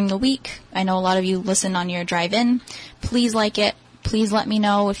during the week, I know a lot of you listen on your drive-in, please like it. Please let me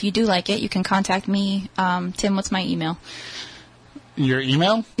know if you do like it. You can contact me. Tim, what's my email? Your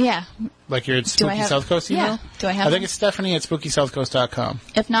email? Yeah. Like your Spooky South Coast email? Yeah. Do I have I think it's Stephanie at SpookySouthCoast.com.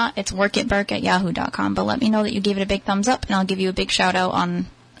 If not, it's workitburke@yahoo.com. But let me know that you gave it a big thumbs up, and I'll give you a big shout-out on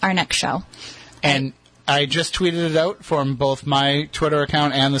our next show. And I just tweeted it out from both my Twitter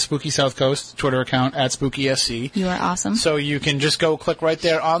account and the Spooky South Coast Twitter account at SpookySC. You are awesome. So you can just go click right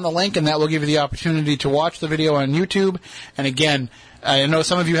there on the link, and that will give you the opportunity to watch the video on YouTube. And again, I know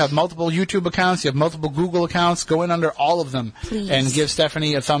some of you have multiple YouTube accounts, you have multiple Google accounts. Go in under all of them. Please. And give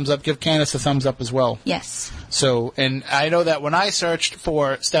Stephanie a thumbs up, give Candace a thumbs up as well. Yes. So, and I know that when I searched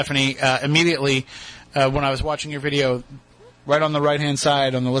for Stephanie, immediately when I was watching your video, right on the right-hand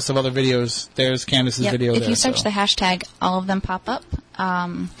side on the list of other videos, there's Candace's video there. If you search the hashtag, all of them pop up.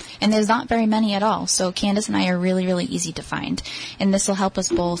 And there's not very many at all. So Candace and I are really, really easy to find. And this will help us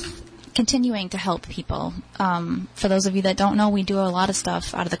both continuing to help people. For those of you that don't know, we do a lot of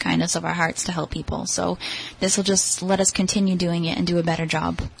stuff out of the kindness of our hearts to help people. So this will just let us continue doing it and do a better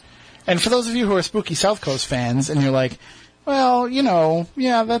job. And for those of you who are Spooky South Coast fans, and you're like, well,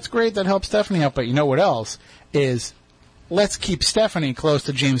 yeah, that's great, that helps Stephanie out, but you know what else? Is let's keep Stephanie close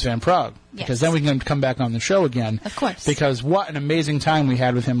to James Van Prague. Yes. Because then we can come back on the show again. Of course. Because what an amazing time we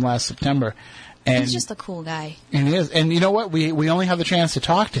had with him last September. And he's just a cool guy. And he is. And you know what? We only have the chance to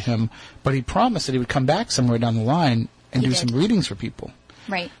talk to him, but he promised that he would come back somewhere down the line and do some readings for people.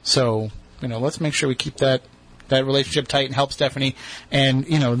 Right. So, let's make sure we keep that relationship tight and help Stephanie. And,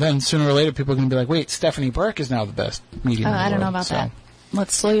 then sooner or later people are going to be like, wait, Stephanie Burke is now the best medium in the world. I don't know about that.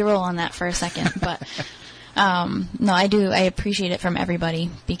 Let's slow your roll on that for a second. But, no, I do. I appreciate it from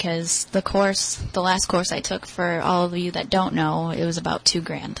everybody because the last course I took, for all of you that don't know, it was about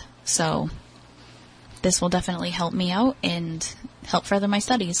 $2,000. So this will definitely help me out and help further my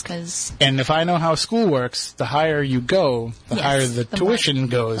studies. And if I know how school works, the higher you go, the higher the tuition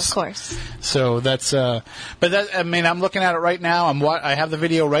goes. Of course. So that's, I'm looking at it right now. I have the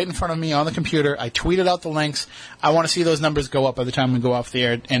video right in front of me on the computer. I tweeted out the links. I want to see those numbers go up by the time we go off the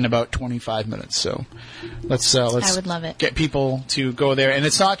air in about 25 minutes. So let's I would love it. Get people to go there. And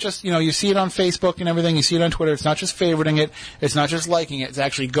it's not just, you see it on Facebook and everything. You see it on Twitter. It's not just favoriting it. It's not just liking it. It's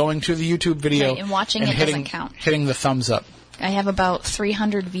actually going to the YouTube video. Right, and watching it doesn't count. Hitting the thumbs up. I have about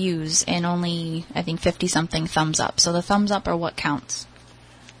 300 views and only, I think, 50-something thumbs up. So the thumbs up are what counts.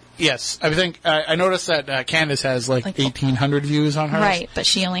 Yes. I think I noticed that Candace has like 1,800 views on hers. Right, but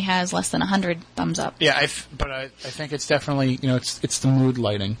she only has less than 100 thumbs up. Yeah, I think it's definitely, it's the mood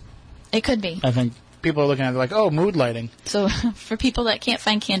lighting. It could be. I think people are looking at it like, oh, mood lighting. So for people that can't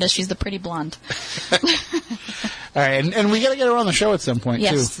find Candace, she's the pretty blonde. All right, and we got to get her on the show at some point,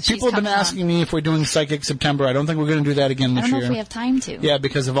 yes, too. People have been asking me if we're doing Psychic September. I don't think we're going to do that again this year. I don't know if we have time to. Yeah,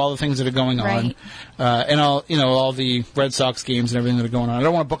 because of all the things that are going on. And all the Red Sox games and everything that are going on. I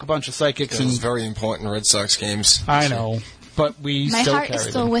don't want to book a bunch of psychics. Those very important Red Sox games. I know, but we my still heart carry is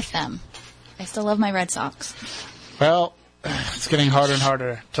still them. with them. I still love my Red Sox. Well, it's getting harder and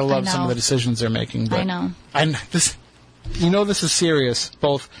harder to love some of the decisions they're making. But I know. This is serious,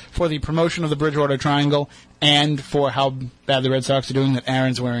 both for the promotion of the Bridgewater Triangle and for how bad the Red Sox are doing, that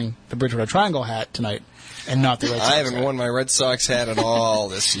Aaron's wearing the Bridgewater Triangle hat tonight and not the Red Sox I haven't worn my Red Sox hat at all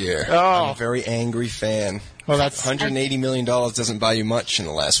this year. Oh. I'm a very angry fan. Well, that's $180 million doesn't buy you much in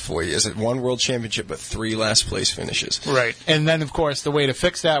the last 4 years. It won World Championship, but 3 last-place finishes. Right. And then, of course, the way to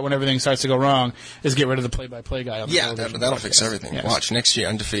fix that when everything starts to go wrong is get rid of the play-by-play guy on the television that'll podcast. fix everything. Yes. Watch, next year,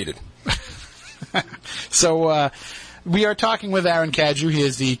 undefeated. So, we are talking with Aaron Cadieux. He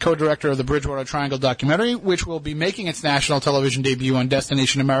is the co-director of the Bridgewater Triangle documentary, which will be making its national television debut on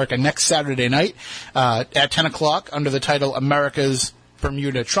Destination America next Saturday night at 10 o'clock under the title America's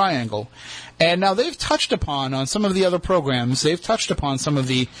Bermuda Triangle. And now they've touched upon, on some of the other programs, they've touched upon some of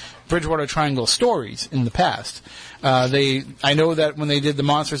the Bridgewater Triangle stories in the past. I know that when they did the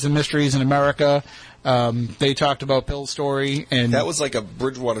Monsters and Mysteries in America, they talked about Bill's story, and that was like a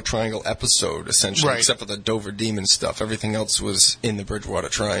Bridgewater Triangle episode, essentially, except for the Dover Demon stuff. Everything else was in the Bridgewater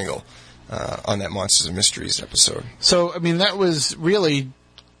Triangle on that Monsters and Mysteries episode. So, I mean, that was really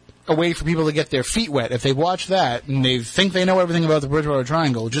a way for people to get their feet wet. If they watch that and they think they know everything about the Bridgewater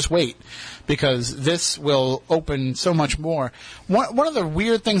Triangle, just wait, because this will open so much more. One of the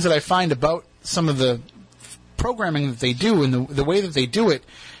weird things that I find about some of the programming that they do and the way that they do it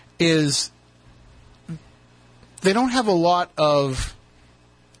is they don't have a lot of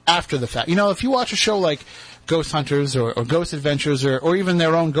after the fact. If you watch a show like Ghost Hunters or Ghost Adventures or even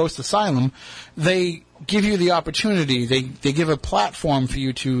their own Ghost Asylum, they give you the opportunity, they give a platform for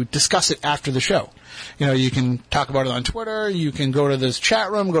you to discuss it after the show. You can talk about it on Twitter, you can go to this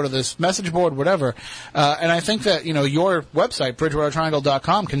chat room, go to this message board, whatever. And I think that, your website,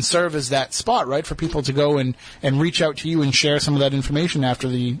 BridgewaterTriangle.com, can serve as that spot, right, for people to go and reach out to you and share some of that information after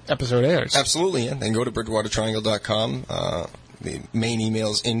the episode airs. Absolutely, yeah. Then go to BridgewaterTriangle.com. The main email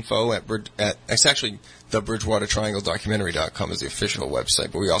is info at it's actually the BridgewaterTriangleDocumentary.com is the official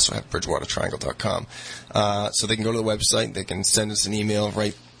website, but we also have BridgewaterTriangle.com. So they can go to the website. They can send us an email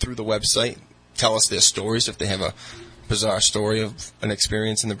right through the website, tell us their stories if they have a bizarre story of an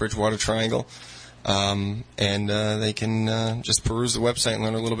experience in the Bridgewater Triangle. And they can just peruse the website and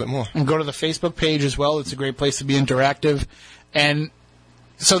learn a little bit more. And go to the Facebook page as well. It's a great place to be interactive. And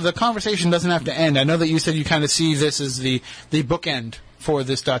so the conversation doesn't have to end. I know that you said you kind of see this as the bookend for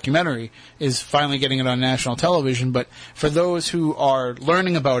this documentary, is finally getting it on national television. But for those who are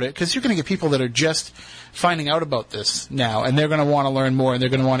learning about it, because you're going to get people that are just finding out about this now, and they're going to want to learn more, and they're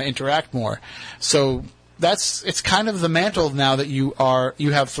going to want to interact more. So it's kind of the mantle now that you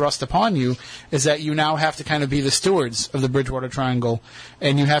have thrust upon you, is that you now have to kind of be the stewards of the Bridgewater Triangle,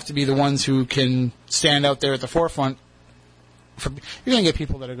 and you have to be the ones who can stand out there at the forefront. You're going to get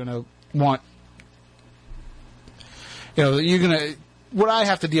people that are going to want, what I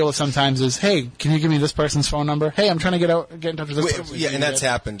have to deal with sometimes is, hey, can you give me this person's phone number? Hey, I'm trying to get in touch with this person. Yeah, and that's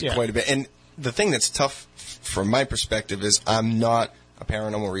happened quite a bit. And the thing that's tough from my perspective is I'm not a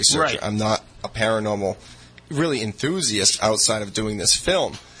paranormal researcher. Right. I'm not a paranormal really enthusiast outside of doing this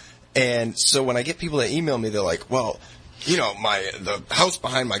film. And so when I get people that email me, they're like, well, the house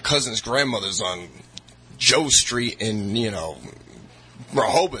behind my cousin's grandmother's on Joe Street in,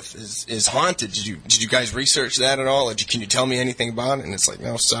 Rehoboth is haunted. Did you guys research that at all? Or can you tell me anything about it? And it's like,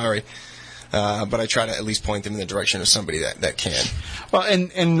 no, sorry. But I try to at least point them in the direction of somebody that can. Well,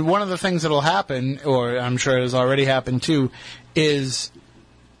 and one of the things that will happen, or I'm sure it has already happened too, is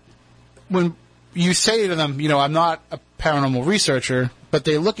when you say to them, I'm not a paranormal researcher, but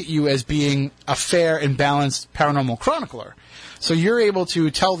they look at you as being a fair and balanced paranormal chronicler. So you're able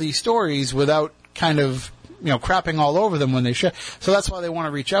to tell these stories without kind of, crapping all over them when they share. So that's why they want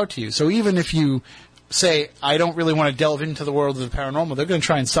to reach out to you. So even if you say, I don't really want to delve into the world of the paranormal, they're going to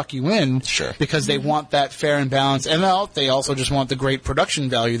try and suck you in. Sure. Because they want that fair and balanced. And they also just want the great production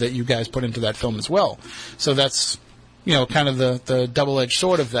value that you guys put into that film as well. So that's, kind of the double-edged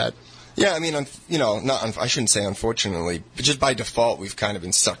sword of that. Yeah, I mean, I shouldn't say unfortunately, but just by default, we've kind of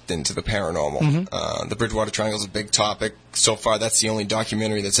been sucked into the paranormal. Mm-hmm. The Bridgewater Triangle is a big topic. So far, that's the only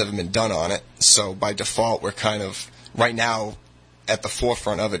documentary that's ever been done on it. So by default, we're kind of, right now, at the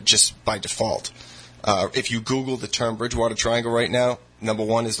forefront of it just by default. If you Google the term Bridgewater Triangle right now, number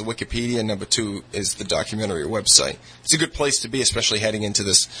one is the Wikipedia, number two is the documentary website. It's a good place to be, especially heading into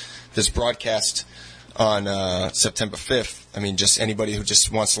this broadcast on September 5th. I mean, just anybody who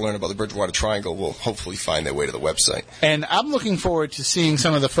just wants to learn about the Bridgewater Triangle will hopefully find their way to the website. And I'm looking forward to seeing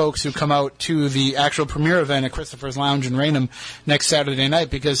some of the folks who come out to the actual premiere event at Christopher's Lounge in Raynham next Saturday night,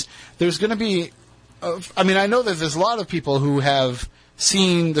 because there's going to be, I know that there's a lot of people who have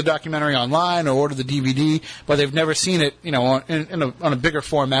seen the documentary online or ordered the DVD, but they've never seen it, on a bigger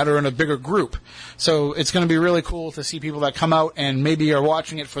format or in a bigger group. So it's going to be really cool to see people that come out and maybe are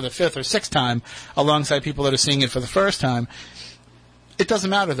watching it for the fifth or sixth time alongside people that are seeing it for the first time. It doesn't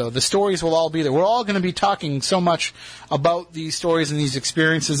matter, though. The stories will all be there. We're all going to be talking so much about these stories and these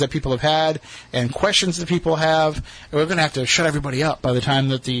experiences that people have had and questions that people have. And we're going to have to shut everybody up by the time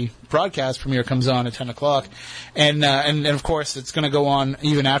that the broadcast premiere comes on at 10 o'clock. And of course, it's going to go on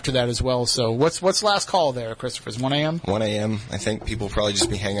even after that as well. So what's last call there, Christopher's? 1 a.m.? 1 a.m. I think people will probably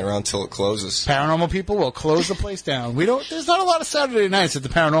just be hanging around till it closes. Paranormal people will close the place down. There's not a lot of Saturday nights that the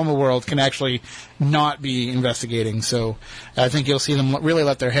paranormal world can actually not be investigating. So I think you'll see them really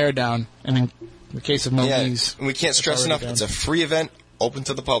let their hair down. And in the case of Movies, and we can't stress enough, it's a free event, open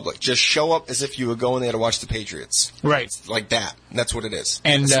to the public. Just show up as if you were going there to watch the Patriots. Right. It's like that. That's what it is.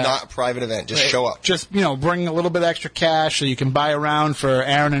 And it's not a private event. Just show up. Just, bring a little bit extra cash so you can buy around for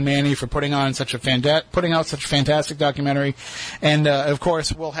Aaron and Manny for putting out such a fantastic documentary. And, of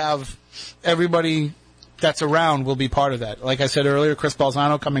course, we'll have everybody that's around will be part of that. Like I said earlier, Chris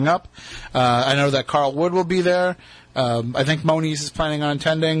Balzano coming up. I know that Carl Wood will be there. I think Moniz is planning on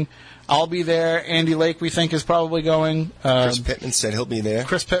attending. I'll be there. Andy Lake, we think, is probably going. Chris Pittman said he'll be there.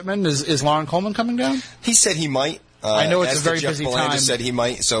 Chris Pittman. Is Lauren Coleman coming down? He said he might. I know it's a very Jeff busy Belanger time. Said he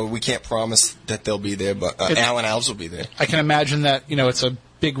might, so we can't promise that they'll be there, but Alan Alves will be there. I can imagine that, it's a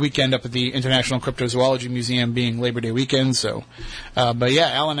big weekend up at the International Cryptozoology Museum being Labor Day weekend. So, but yeah,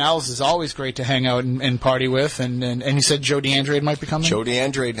 Alan Alves is always great to hang out and party with. And you said Joe DeAndrade might be coming? Joe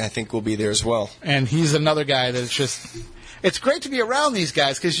DeAndrade, I think, will be there as well. And he's another guy that's just... It's great to be around these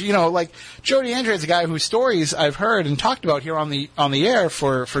guys because, like Joe DeAndrade is a guy whose stories I've heard and talked about here on the air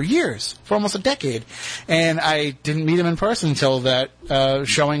for years, for almost a decade. And I didn't meet him in person until that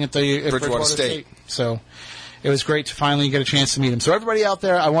showing at the Bridgewater State. So it was great to finally get a chance to meet him. So everybody out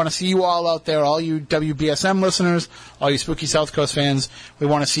there, I want to see you all out there, all you WBSM listeners, all you Spooky South Coast fans. We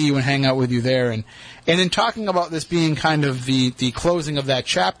want to see you and hang out with you there. And in talking about this being kind of the closing of that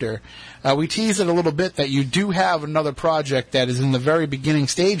chapter, we teased it a little bit that you do have another project that is in the very beginning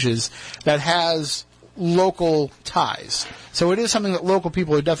stages that has local ties. So it is something that local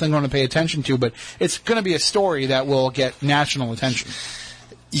people are definitely going to pay attention to, but it's going to be a story that will get national attention.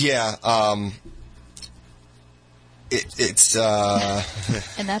 Yeah, it's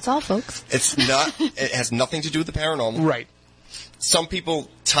and that's all, folks. It's not. It has nothing to do with the paranormal. Right. Some people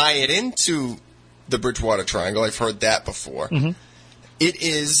tie it into the Bridgewater Triangle. I've heard that before. Mm-hmm. It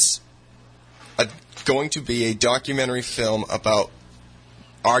is going to be a documentary film about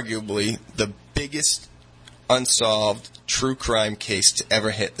arguably the biggest unsolved true crime case to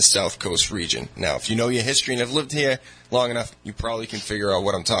ever hit the South Coast region. Now, if you know your history and have lived here long enough, you probably can figure out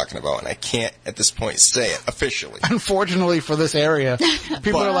what I'm talking about, and I can't at this point say it officially. Unfortunately for this area,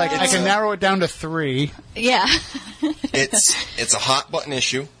 people are like, I can narrow it down to 3. Yeah. It's a hot button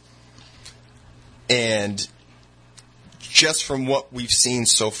issue, and just from what we've seen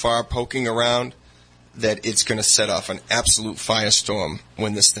so far poking around, that it's going to set off an absolute firestorm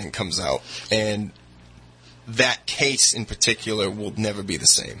when this thing comes out. And that case in particular will never be the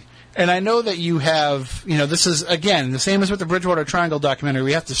same. And I know that you have, this is, again, the same as with the Bridgewater Triangle documentary,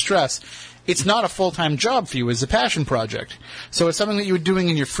 we have to stress, it's not a full-time job for you. It's a passion project. So it's something that you were doing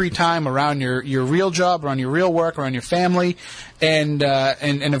in your free time around your real job, around your real work, around your family. And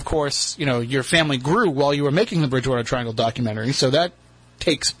of course, your family grew while you were making the Bridgewater Triangle documentary. So that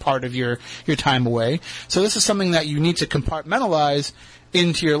takes part of your time away. So this is something that you need to compartmentalize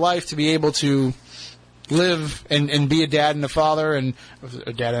into your life to be able to live and be a dad and a father and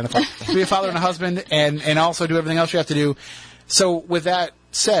be a father and a husband and also do everything else you have to do. So with that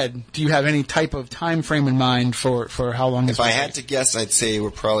said, do you have any type of time frame in mind for how long this will take? If I had to guess, I'd say we're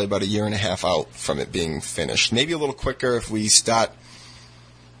probably about 1.5 years out from it being finished. Maybe a little quicker if we start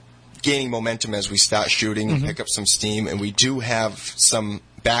gaining momentum as we start shooting and pick up some steam. And we do have some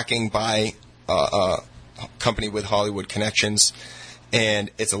backing by a company with Hollywood connections.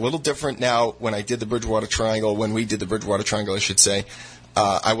 And it's a little different now when I did the Bridgewater Triangle, when we did the Bridgewater Triangle, I should say.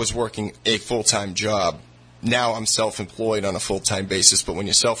 I was working a full-time job. Now I'm self-employed on a full-time basis, but when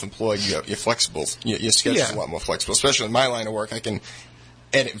you're self-employed, you're flexible. Your schedule's a lot more flexible, especially in my line of work. I can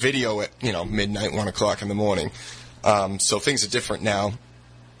edit video at, midnight, 1 o'clock in the morning. So things are different now,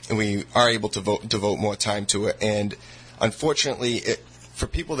 and we are able to devote more time to it. And unfortunately, for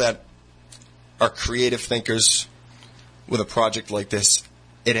people that are creative thinkers with a project like this,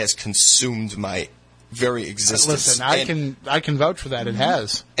 it has consumed my very existence. Listen, I can vouch for that. It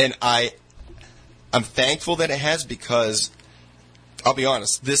has. And I'm thankful that it has, because I'll be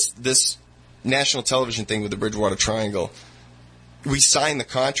honest, this national television thing with the Bridgewater Triangle, we signed the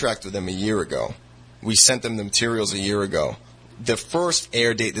contract with them 1 year ago. We sent them the materials 1 year ago. The first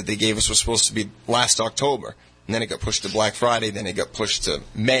air date that they gave us was supposed to be last October. And then it got pushed to Black Friday, then it got pushed to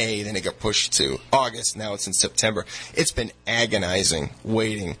May, then it got pushed to August, now it's in September. It's been agonizing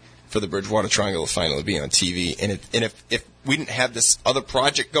waiting for the Bridgewater Triangle to finally be on TV. And if we didn't have this other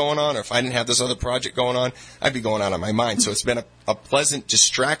project going on, or if I didn't have this other project going on, I'd be going out of my mind. So it's been a pleasant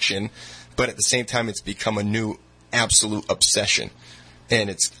distraction, but at the same time it's become a new absolute obsession. And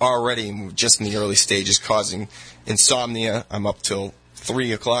it's already, just in the early stages, causing insomnia. I'm up till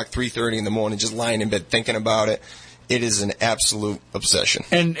 3 o'clock, 3:30 in the morning, just lying in bed thinking about it. It is an absolute obsession.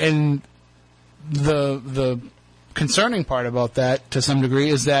 And the concerning part about that, to some degree,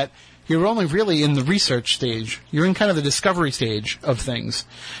 is that you're only really in the research stage. You're in kind of the discovery stage of things.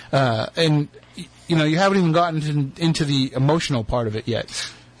 And, you haven't even gotten into the emotional part of it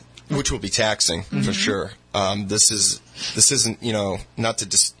yet. Which will be taxing, for sure. This isn't, not to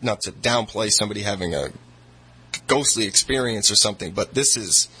downplay somebody having a ghostly experience or something, but this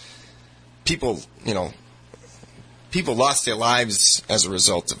is people lost their lives as a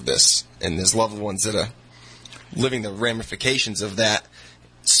result of this, and there's loved ones that are living the ramifications of that.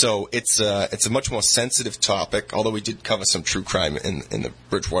 So it's a much more sensitive topic, although we did cover some true crime in the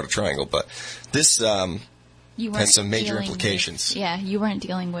Bridgewater Triangle, but this has some major implications. You weren't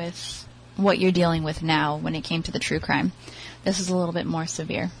dealing with what you're dealing with now when it came to the true crime. This is a little bit more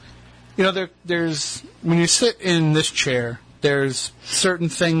severe. There's when you sit in this chair, there's certain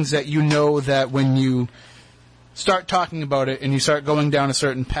things that that when you start talking about it and you start going down a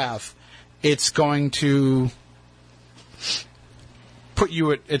certain path, it's going to put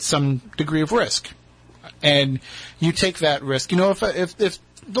you at some degree of risk. And you take that risk. If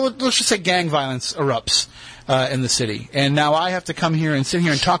let's just say gang violence erupts in the city, and now I have to come here and sit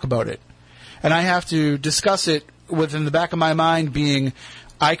here and talk about it. and I have to discuss it within the back of my mind being,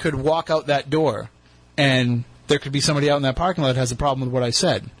 I could walk out that door and there could be somebody out in that parking lot that has a problem with what I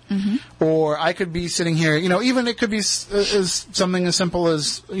said. Mm-hmm. Or I could be sitting here, even it could be as something as simple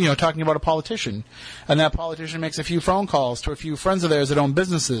as, talking about a politician. And that politician makes a few phone calls to a few friends of theirs that own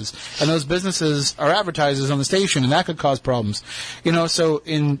businesses. And those businesses are advertisers on the station, and that could cause problems. So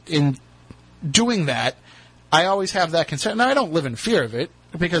in doing that, I always have that concern. Now, I don't live in fear of it.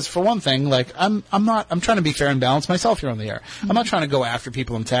 Because for one thing, I'm trying to be fair and balanced myself here on the air. Mm-hmm. I'm not trying to go after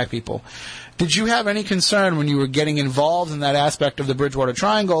people and attack people. Did you have any concern when you were getting involved in that aspect of the Bridgewater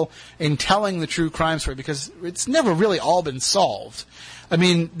Triangle in telling the true crime story? Because it's never really all been solved. I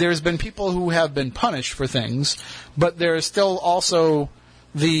mean, there's been people who have been punished for things, but there is still also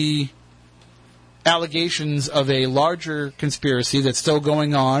the allegations of a larger conspiracy that's still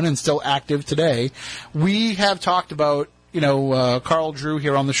going on and still active today. We have talked about Carl Drew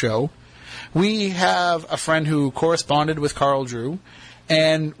here on the show. We have a friend who corresponded with Carl Drew,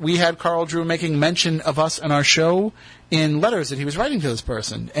 and we had Carl Drew making mention of us on our show in letters that he was writing to this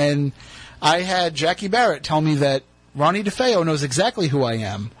person. And I had Jackie Barrett tell me that Ronnie DeFeo knows exactly who I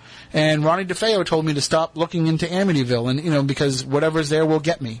am. And Ronnie DeFeo told me to stop looking into Amityville, and because whatever's there will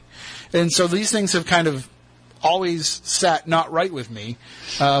get me. And so these things have kind of always sat not right with me,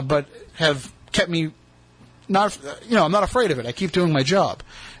 but have kept me I'm not afraid of it. I keep doing my job.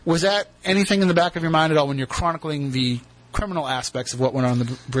 Was that anything in the back of your mind at all when you're chronicling the criminal aspects of what went on in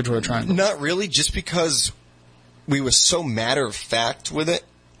the Bridgewater Triangle? Not really, just because we were so matter-of-fact with it.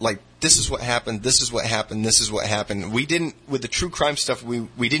 Like, this is what happened, this is what happened, this is what happened. We didn't, with the true crime stuff,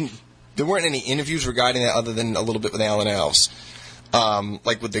 we didn't, there weren't any interviews regarding that other than a little bit with Alan Alves.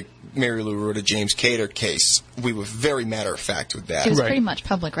 Like with the Mary Lou Rhoda James Cater case, we were very matter-of-fact with that. It was pretty much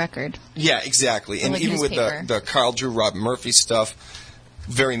public record. Yeah, exactly. And even newspaper. with the Carl Drew, Rob Murphy stuff,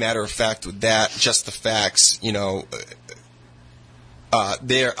 very matter-of-fact with that, just the facts,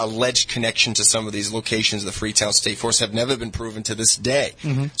 their alleged connection to some of these locations of the Freetown State Force have never been proven to this day.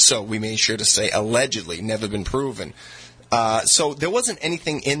 Mm-hmm. So we made sure to say allegedly, never been proven. So there wasn't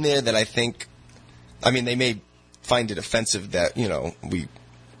anything in there that I think, they may find it offensive that, we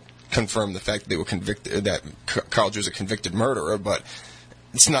confirmed the fact that they were convicted, that Carl Drew's a convicted murderer, but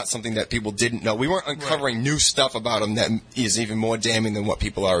it's not something that people didn't know. We weren't uncovering new stuff about him that is even more damning than what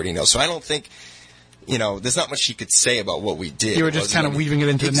people already know. So I don't think, there's not much you could say about what we did. You were just kind of weaving it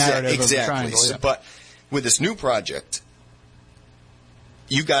into the narrative of the triangle. Yeah. But with this new project,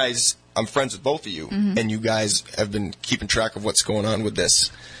 you guys, I'm friends with both of you, mm-hmm. and you guys have been keeping track of what's going on with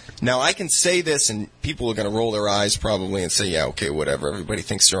this. Now, I can say this, and people are going to roll their eyes probably and say, yeah, okay, whatever. Everybody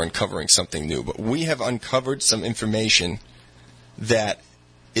thinks they're uncovering something new. But we have uncovered some information that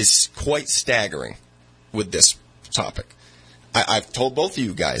is quite staggering with this topic. I've told both of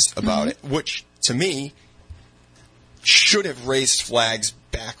you guys about it, which, to me, should have raised flags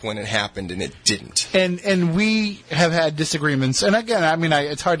back when it happened, and it didn't. And we have had disagreements. And again,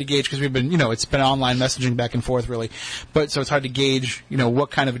 it's hard to gauge because we've been, it's been online messaging back and forth, really. But so it's hard to gauge,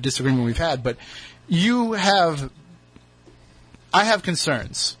 what kind of a disagreement we've had. But I have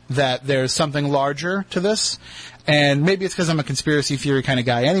concerns that there's something larger to this. And maybe it's because I'm a conspiracy theory kind of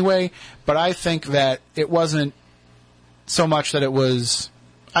guy anyway. But I think that it wasn't so much that it was.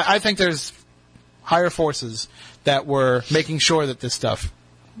 I think there's higher forces that were making sure that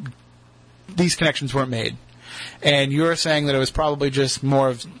these connections weren't made. And you're saying that it was probably just more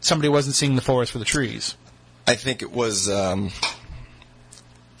of somebody wasn't seeing the forest for the trees. I think it was, people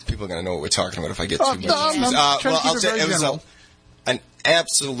are going to know what we're talking about if I get too much. I'll say it was an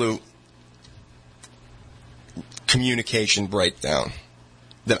absolute communication breakdown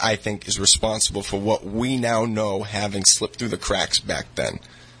that I think is responsible for what we now know having slipped through the cracks back then.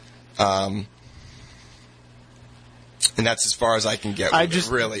 And that's as far as I can get with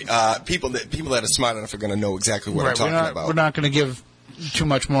it, really. People that are smart enough are going to know exactly what I'm talking about. We're not going to give too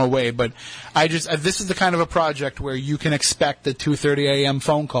much more away, but this is the kind of a project where you can expect a 2:30 a.m.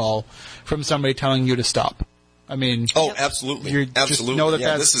 phone call from somebody telling you to stop. Absolutely. Absolutely. Know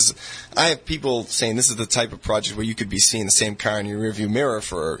that I have people saying this is the type of project where you could be seeing the same car in your rearview mirror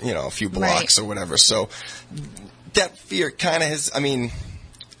for, a few blocks or whatever. So that fear kind of has,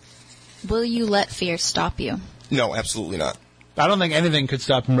 Will you let fear stop you? No, absolutely not. I don't think anything could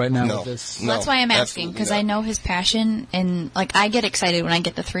stop him right now with this. No, that's why I'm asking, because I know his passion, and I get excited when I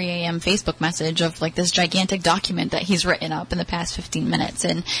get the 3 a.m. Facebook message of this gigantic document that he's written up in the past 15 minutes,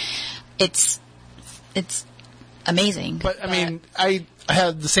 and it's amazing. But, I mean, I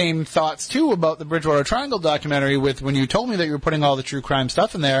had the same thoughts, too, about the Bridgewater Triangle documentary with when you told me that you were putting all the true crime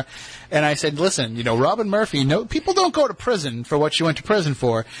stuff in there. And I said, listen, you know, Robin Murphy, people don't go to prison for what she went to prison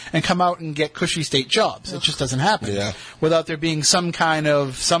for and come out and get cushy state jobs. It just doesn't happen without there being some kind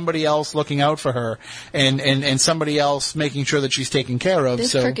of somebody else looking out for her and somebody else making sure that she's taken care of.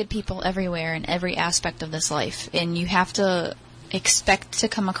 There's crooked people everywhere in every aspect of this life, and you have to expect to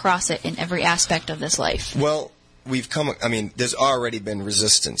come across it in every aspect of this life. Well, there's already been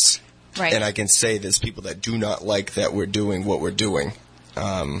resistance. Right. And I can say there's people that do not like that we're doing what we're doing.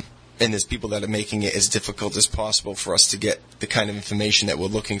 And there's people that are making it as difficult as possible for us to get the kind of information that we're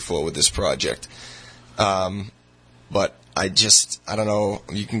looking for with this project. But I don't know,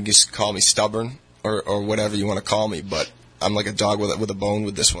 you can just call me stubborn or whatever you want to call me, but I'm like a dog with a bone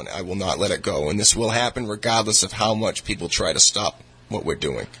with this one. I will not let it go. And this will happen regardless of how much people try to stop what we're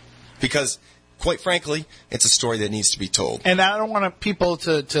doing. Because, quite frankly, it's a story that needs to be told. And I don't want people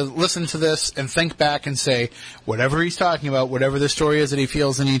to listen to this and think back and say, whatever he's talking about, whatever the story is that he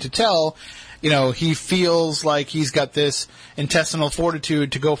feels the need to tell, you know, he feels like he's got this intestinal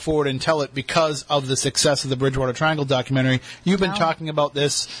fortitude to go forward and tell it because of the success of the Bridgewater Triangle documentary. You've been talking about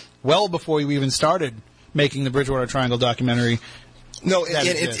this well before you even started making the Bridgewater Triangle documentary. No,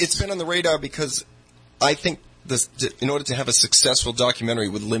 it's been on the radar because I think in order to have a successful documentary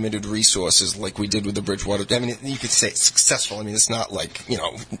with limited resources like we did with the Bridgewater, I mean, you could say it's successful. I mean, it's not like, you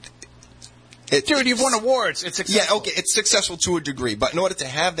know... Dude, you've won awards. It's successful. Yeah, okay, it's successful to a degree. But in order to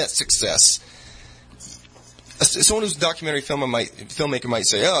have that success, someone who's a documentary filmmaker might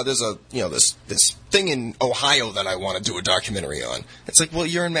say, oh, there's this thing in Ohio that I want to do a documentary on. It's like, well,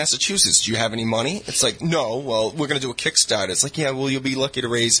 you're in Massachusetts. Do you have any money? It's like, no. Well, we're going to do a Kickstarter. It's like, yeah, well, you'll be lucky to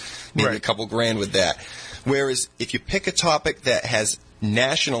raise maybe a couple grand with that. Whereas if you pick a topic that has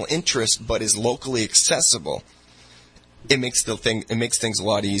national interest but is locally accessible, it makes things a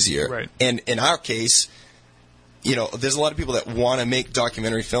lot easier. Right. And in our case, you know, there's a lot of people that want to make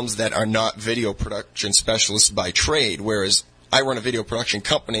documentary films that are not video production specialists by trade, whereas I run a video production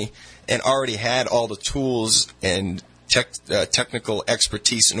company and already had all the tools and technical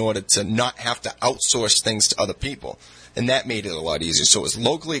expertise in order to not have to outsource things to other people. And that made it a lot easier. So it was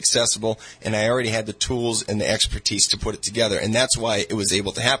locally accessible, and I already had the tools and the expertise to put it together. And that's why it was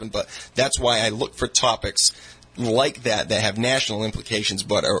able to happen. But that's why I look for topics like that have national implications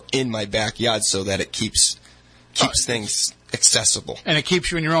but are in my backyard so that it keeps things accessible. And it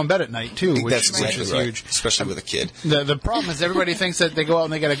keeps you in your own bed at night, too, which is huge. Especially with a kid. The problem is everybody thinks that they go out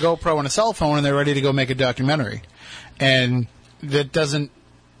and they get a GoPro and a cell phone and they're ready to go make a documentary. And that doesn't...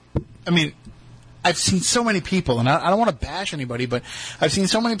 I mean... I've seen so many people, and I don't want to bash anybody, but I've seen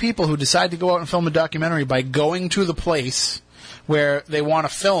so many people who decide to go out and film a documentary by going to the place where they want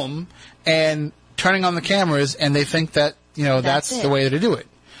to film and turning on the cameras, and they think that, you know, that's the way to do it.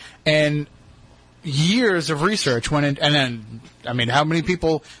 And years of research went in, and then, I mean, how many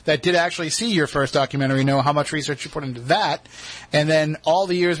people that did actually see your first documentary know how much research you put into that? And then all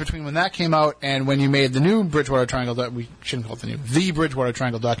the years between when that came out and when you made the new Bridgewater Triangle, we shouldn't call it the Bridgewater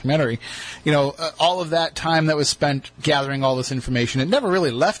Triangle documentary, you know, all of that time that was spent gathering all this information, it never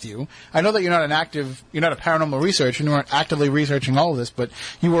really left you. I know that you're not a paranormal researcher, and you weren't actively researching all of this, but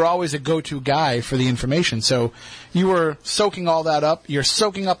you were always a go-to guy for the information. So you were soaking all that up. You're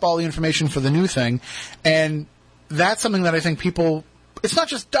soaking up all the information for the new thing. And that's something that I think people, it's not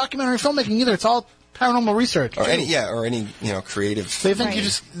just documentary filmmaking either, it's all paranormal research. Or any you know, creative. They think you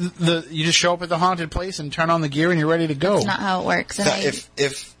just show up at the haunted place and turn on the gear and you're ready to go. That's not how it works. And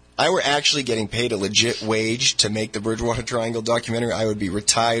if I were actually getting paid a legit wage to make the Bridgewater Triangle documentary, I would be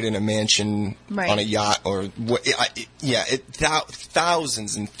retired in a mansion on a yacht or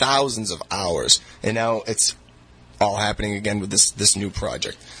thousands and thousands of hours. And now it's all happening again with this new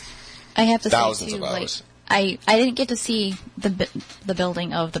project. I have to thousands say, too, of hours. I didn't get to see the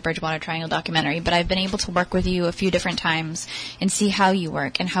building of the Bridgewater Triangle documentary, but I've been able to work with you a few different times and see how you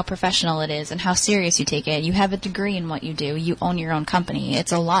work and how professional it is and how serious you take it. You have a degree in what you do. You own your own company.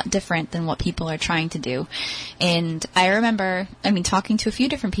 It's a lot different than what people are trying to do. And I remember, talking to a few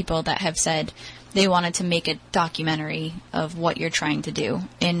different people that have said they wanted to make a documentary of what you're trying to do.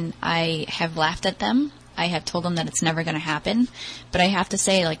 And I have laughed at them. I have told them that it's never going to happen. But I have to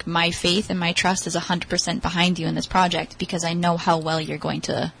say, my faith and my trust is 100% behind you in this project because I know how well you're going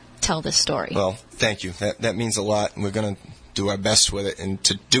to tell this story. Well, thank you. That means a lot. We're going to do our best with it and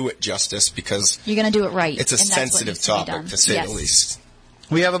to do it justice because... You're going to do it right. It's a sensitive topic, to say the least.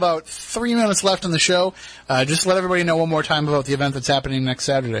 We have about 3 minutes left on the show. Just let everybody know one more time about the event that's happening next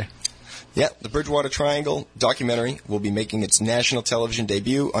Saturday. Yeah, the Bridgewater Triangle documentary will be making its national television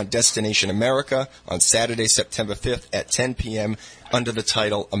debut on Destination America on Saturday, September 5th at 10 p.m. under the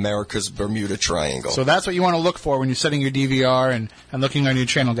title America's Bermuda Triangle. So that's what you want to look for when you're setting your DVR and looking on your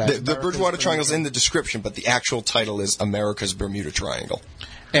channel, guys. The Bridgewater Triangle is in the description, but the actual title is America's Bermuda Triangle.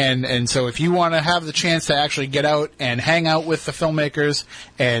 And so if you want to have the chance to actually get out and hang out with the filmmakers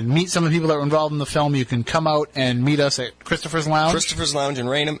and meet some of the people that were involved in the film, you can come out and meet us at Christopher's Lounge. Christopher's Lounge in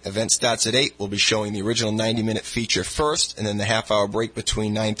Raynham. Event starts at 8. We'll be showing the original 90-minute feature first, and then the half-hour break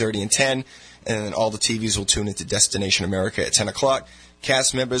between 9:30 and 10. And then all the TVs will tune into Destination America at 10 o'clock.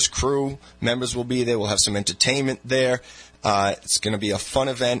 Cast members, crew members will be there. We'll have some entertainment there. It's going to be a fun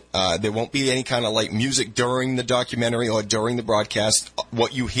event. There won't be any kind of like music during the documentary or during the broadcast.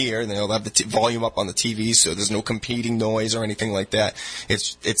 What you hear, they'll have the volume up on the TV, so there's no competing noise or anything like that.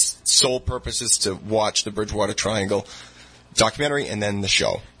 Its sole purpose is to watch the Bridgewater Triangle documentary and then the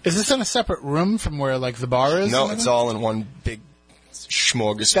show. Is this in a separate room from where like the bar is? No, it's all in one big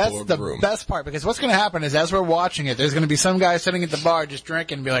smorgasbord room. That's the best part, because what's going to happen is as we're watching it, there's going to be some guy sitting at the bar just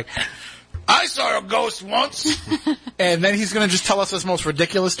drinking and be like, I saw a ghost once. And then he's going to just tell us this most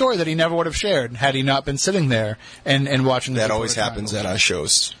ridiculous story that he never would have shared had he not been sitting there and watching. That always happens at our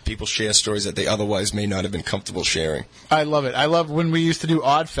shows. People share stories that they otherwise may not have been comfortable sharing. I love it. I love when we used to do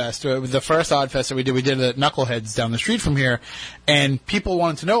Oddfest. The first Oddfest that we did it at Knuckleheads down the street from here. And people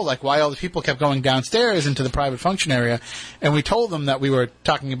wanted to know like why all the people kept going downstairs into the private function area. And we told them that we were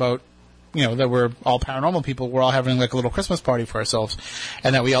talking about, you know, that we're all paranormal people. We're all having like a little Christmas party for ourselves,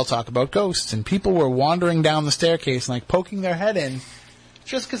 and that we all talk about ghosts. And people were wandering down the staircase and like poking their head in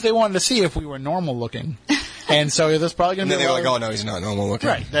just because they wanted to see if we were normal looking. And so there's probably going to be. And then they were like, "Oh no, he's not normal looking."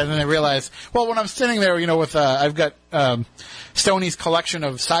 Right. And then they realized, well, when I'm sitting there, you know, with I've got Stoney's collection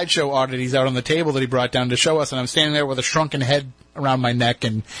of sideshow oddities out on the table that he brought down to show us, and I'm standing there with a shrunken head around my neck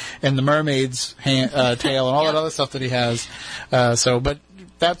and the mermaid's tail and all that other stuff that he has. But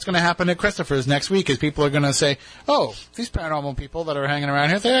that's going to happen at Christopher's next week, is people are going to say, oh, these paranormal people that are hanging around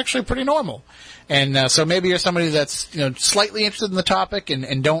here, they're actually pretty normal. And so maybe you're somebody that's, you know, slightly interested in the topic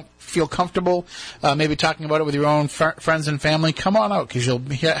and don't feel comfortable maybe talking about it with your own friends and family. Come on out, because you'll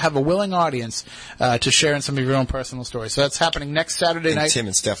have a willing audience to share in some of your own personal stories. So that's happening next Saturday night. Tim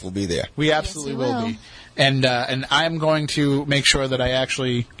and Steph will be there. We absolutely will be. And I'm going to make sure that I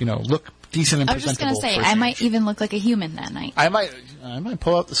actually, you know, look decent and presentable. I was just going to say, I might even look like a human that night. I might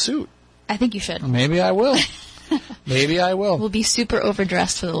pull out the suit. I think you should. Maybe I will. Maybe I will. We'll be super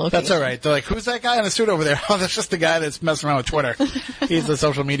overdressed for the location. That's all right. They're like, who's that guy in the suit over there? Oh, that's just the guy that's messing around with Twitter. He's the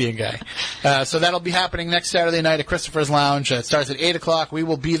social media guy. So that'll be happening next Saturday night at Christopher's Lounge. It starts at 8 o'clock. We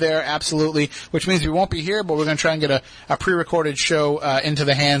will be there, absolutely, which means we won't be here, but we're going to try and get a pre-recorded show into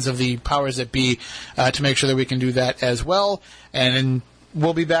the hands of the powers that be to make sure that we can do that as well. And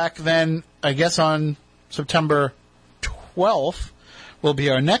we'll be back then, I guess, on September 12th. Will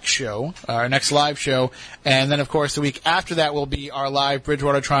be our next show, our next live show. And then, of course, the week after that will be our live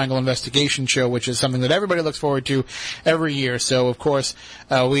Bridgewater Triangle investigation show, which is something that everybody looks forward to every year. So, of course,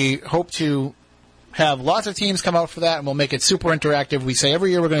 we hope to have lots of teams come out for that, and we'll make it super interactive. We say every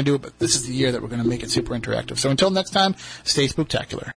year we're going to do it, but this is the year that we're going to make it super interactive. So until next time, stay spooktacular.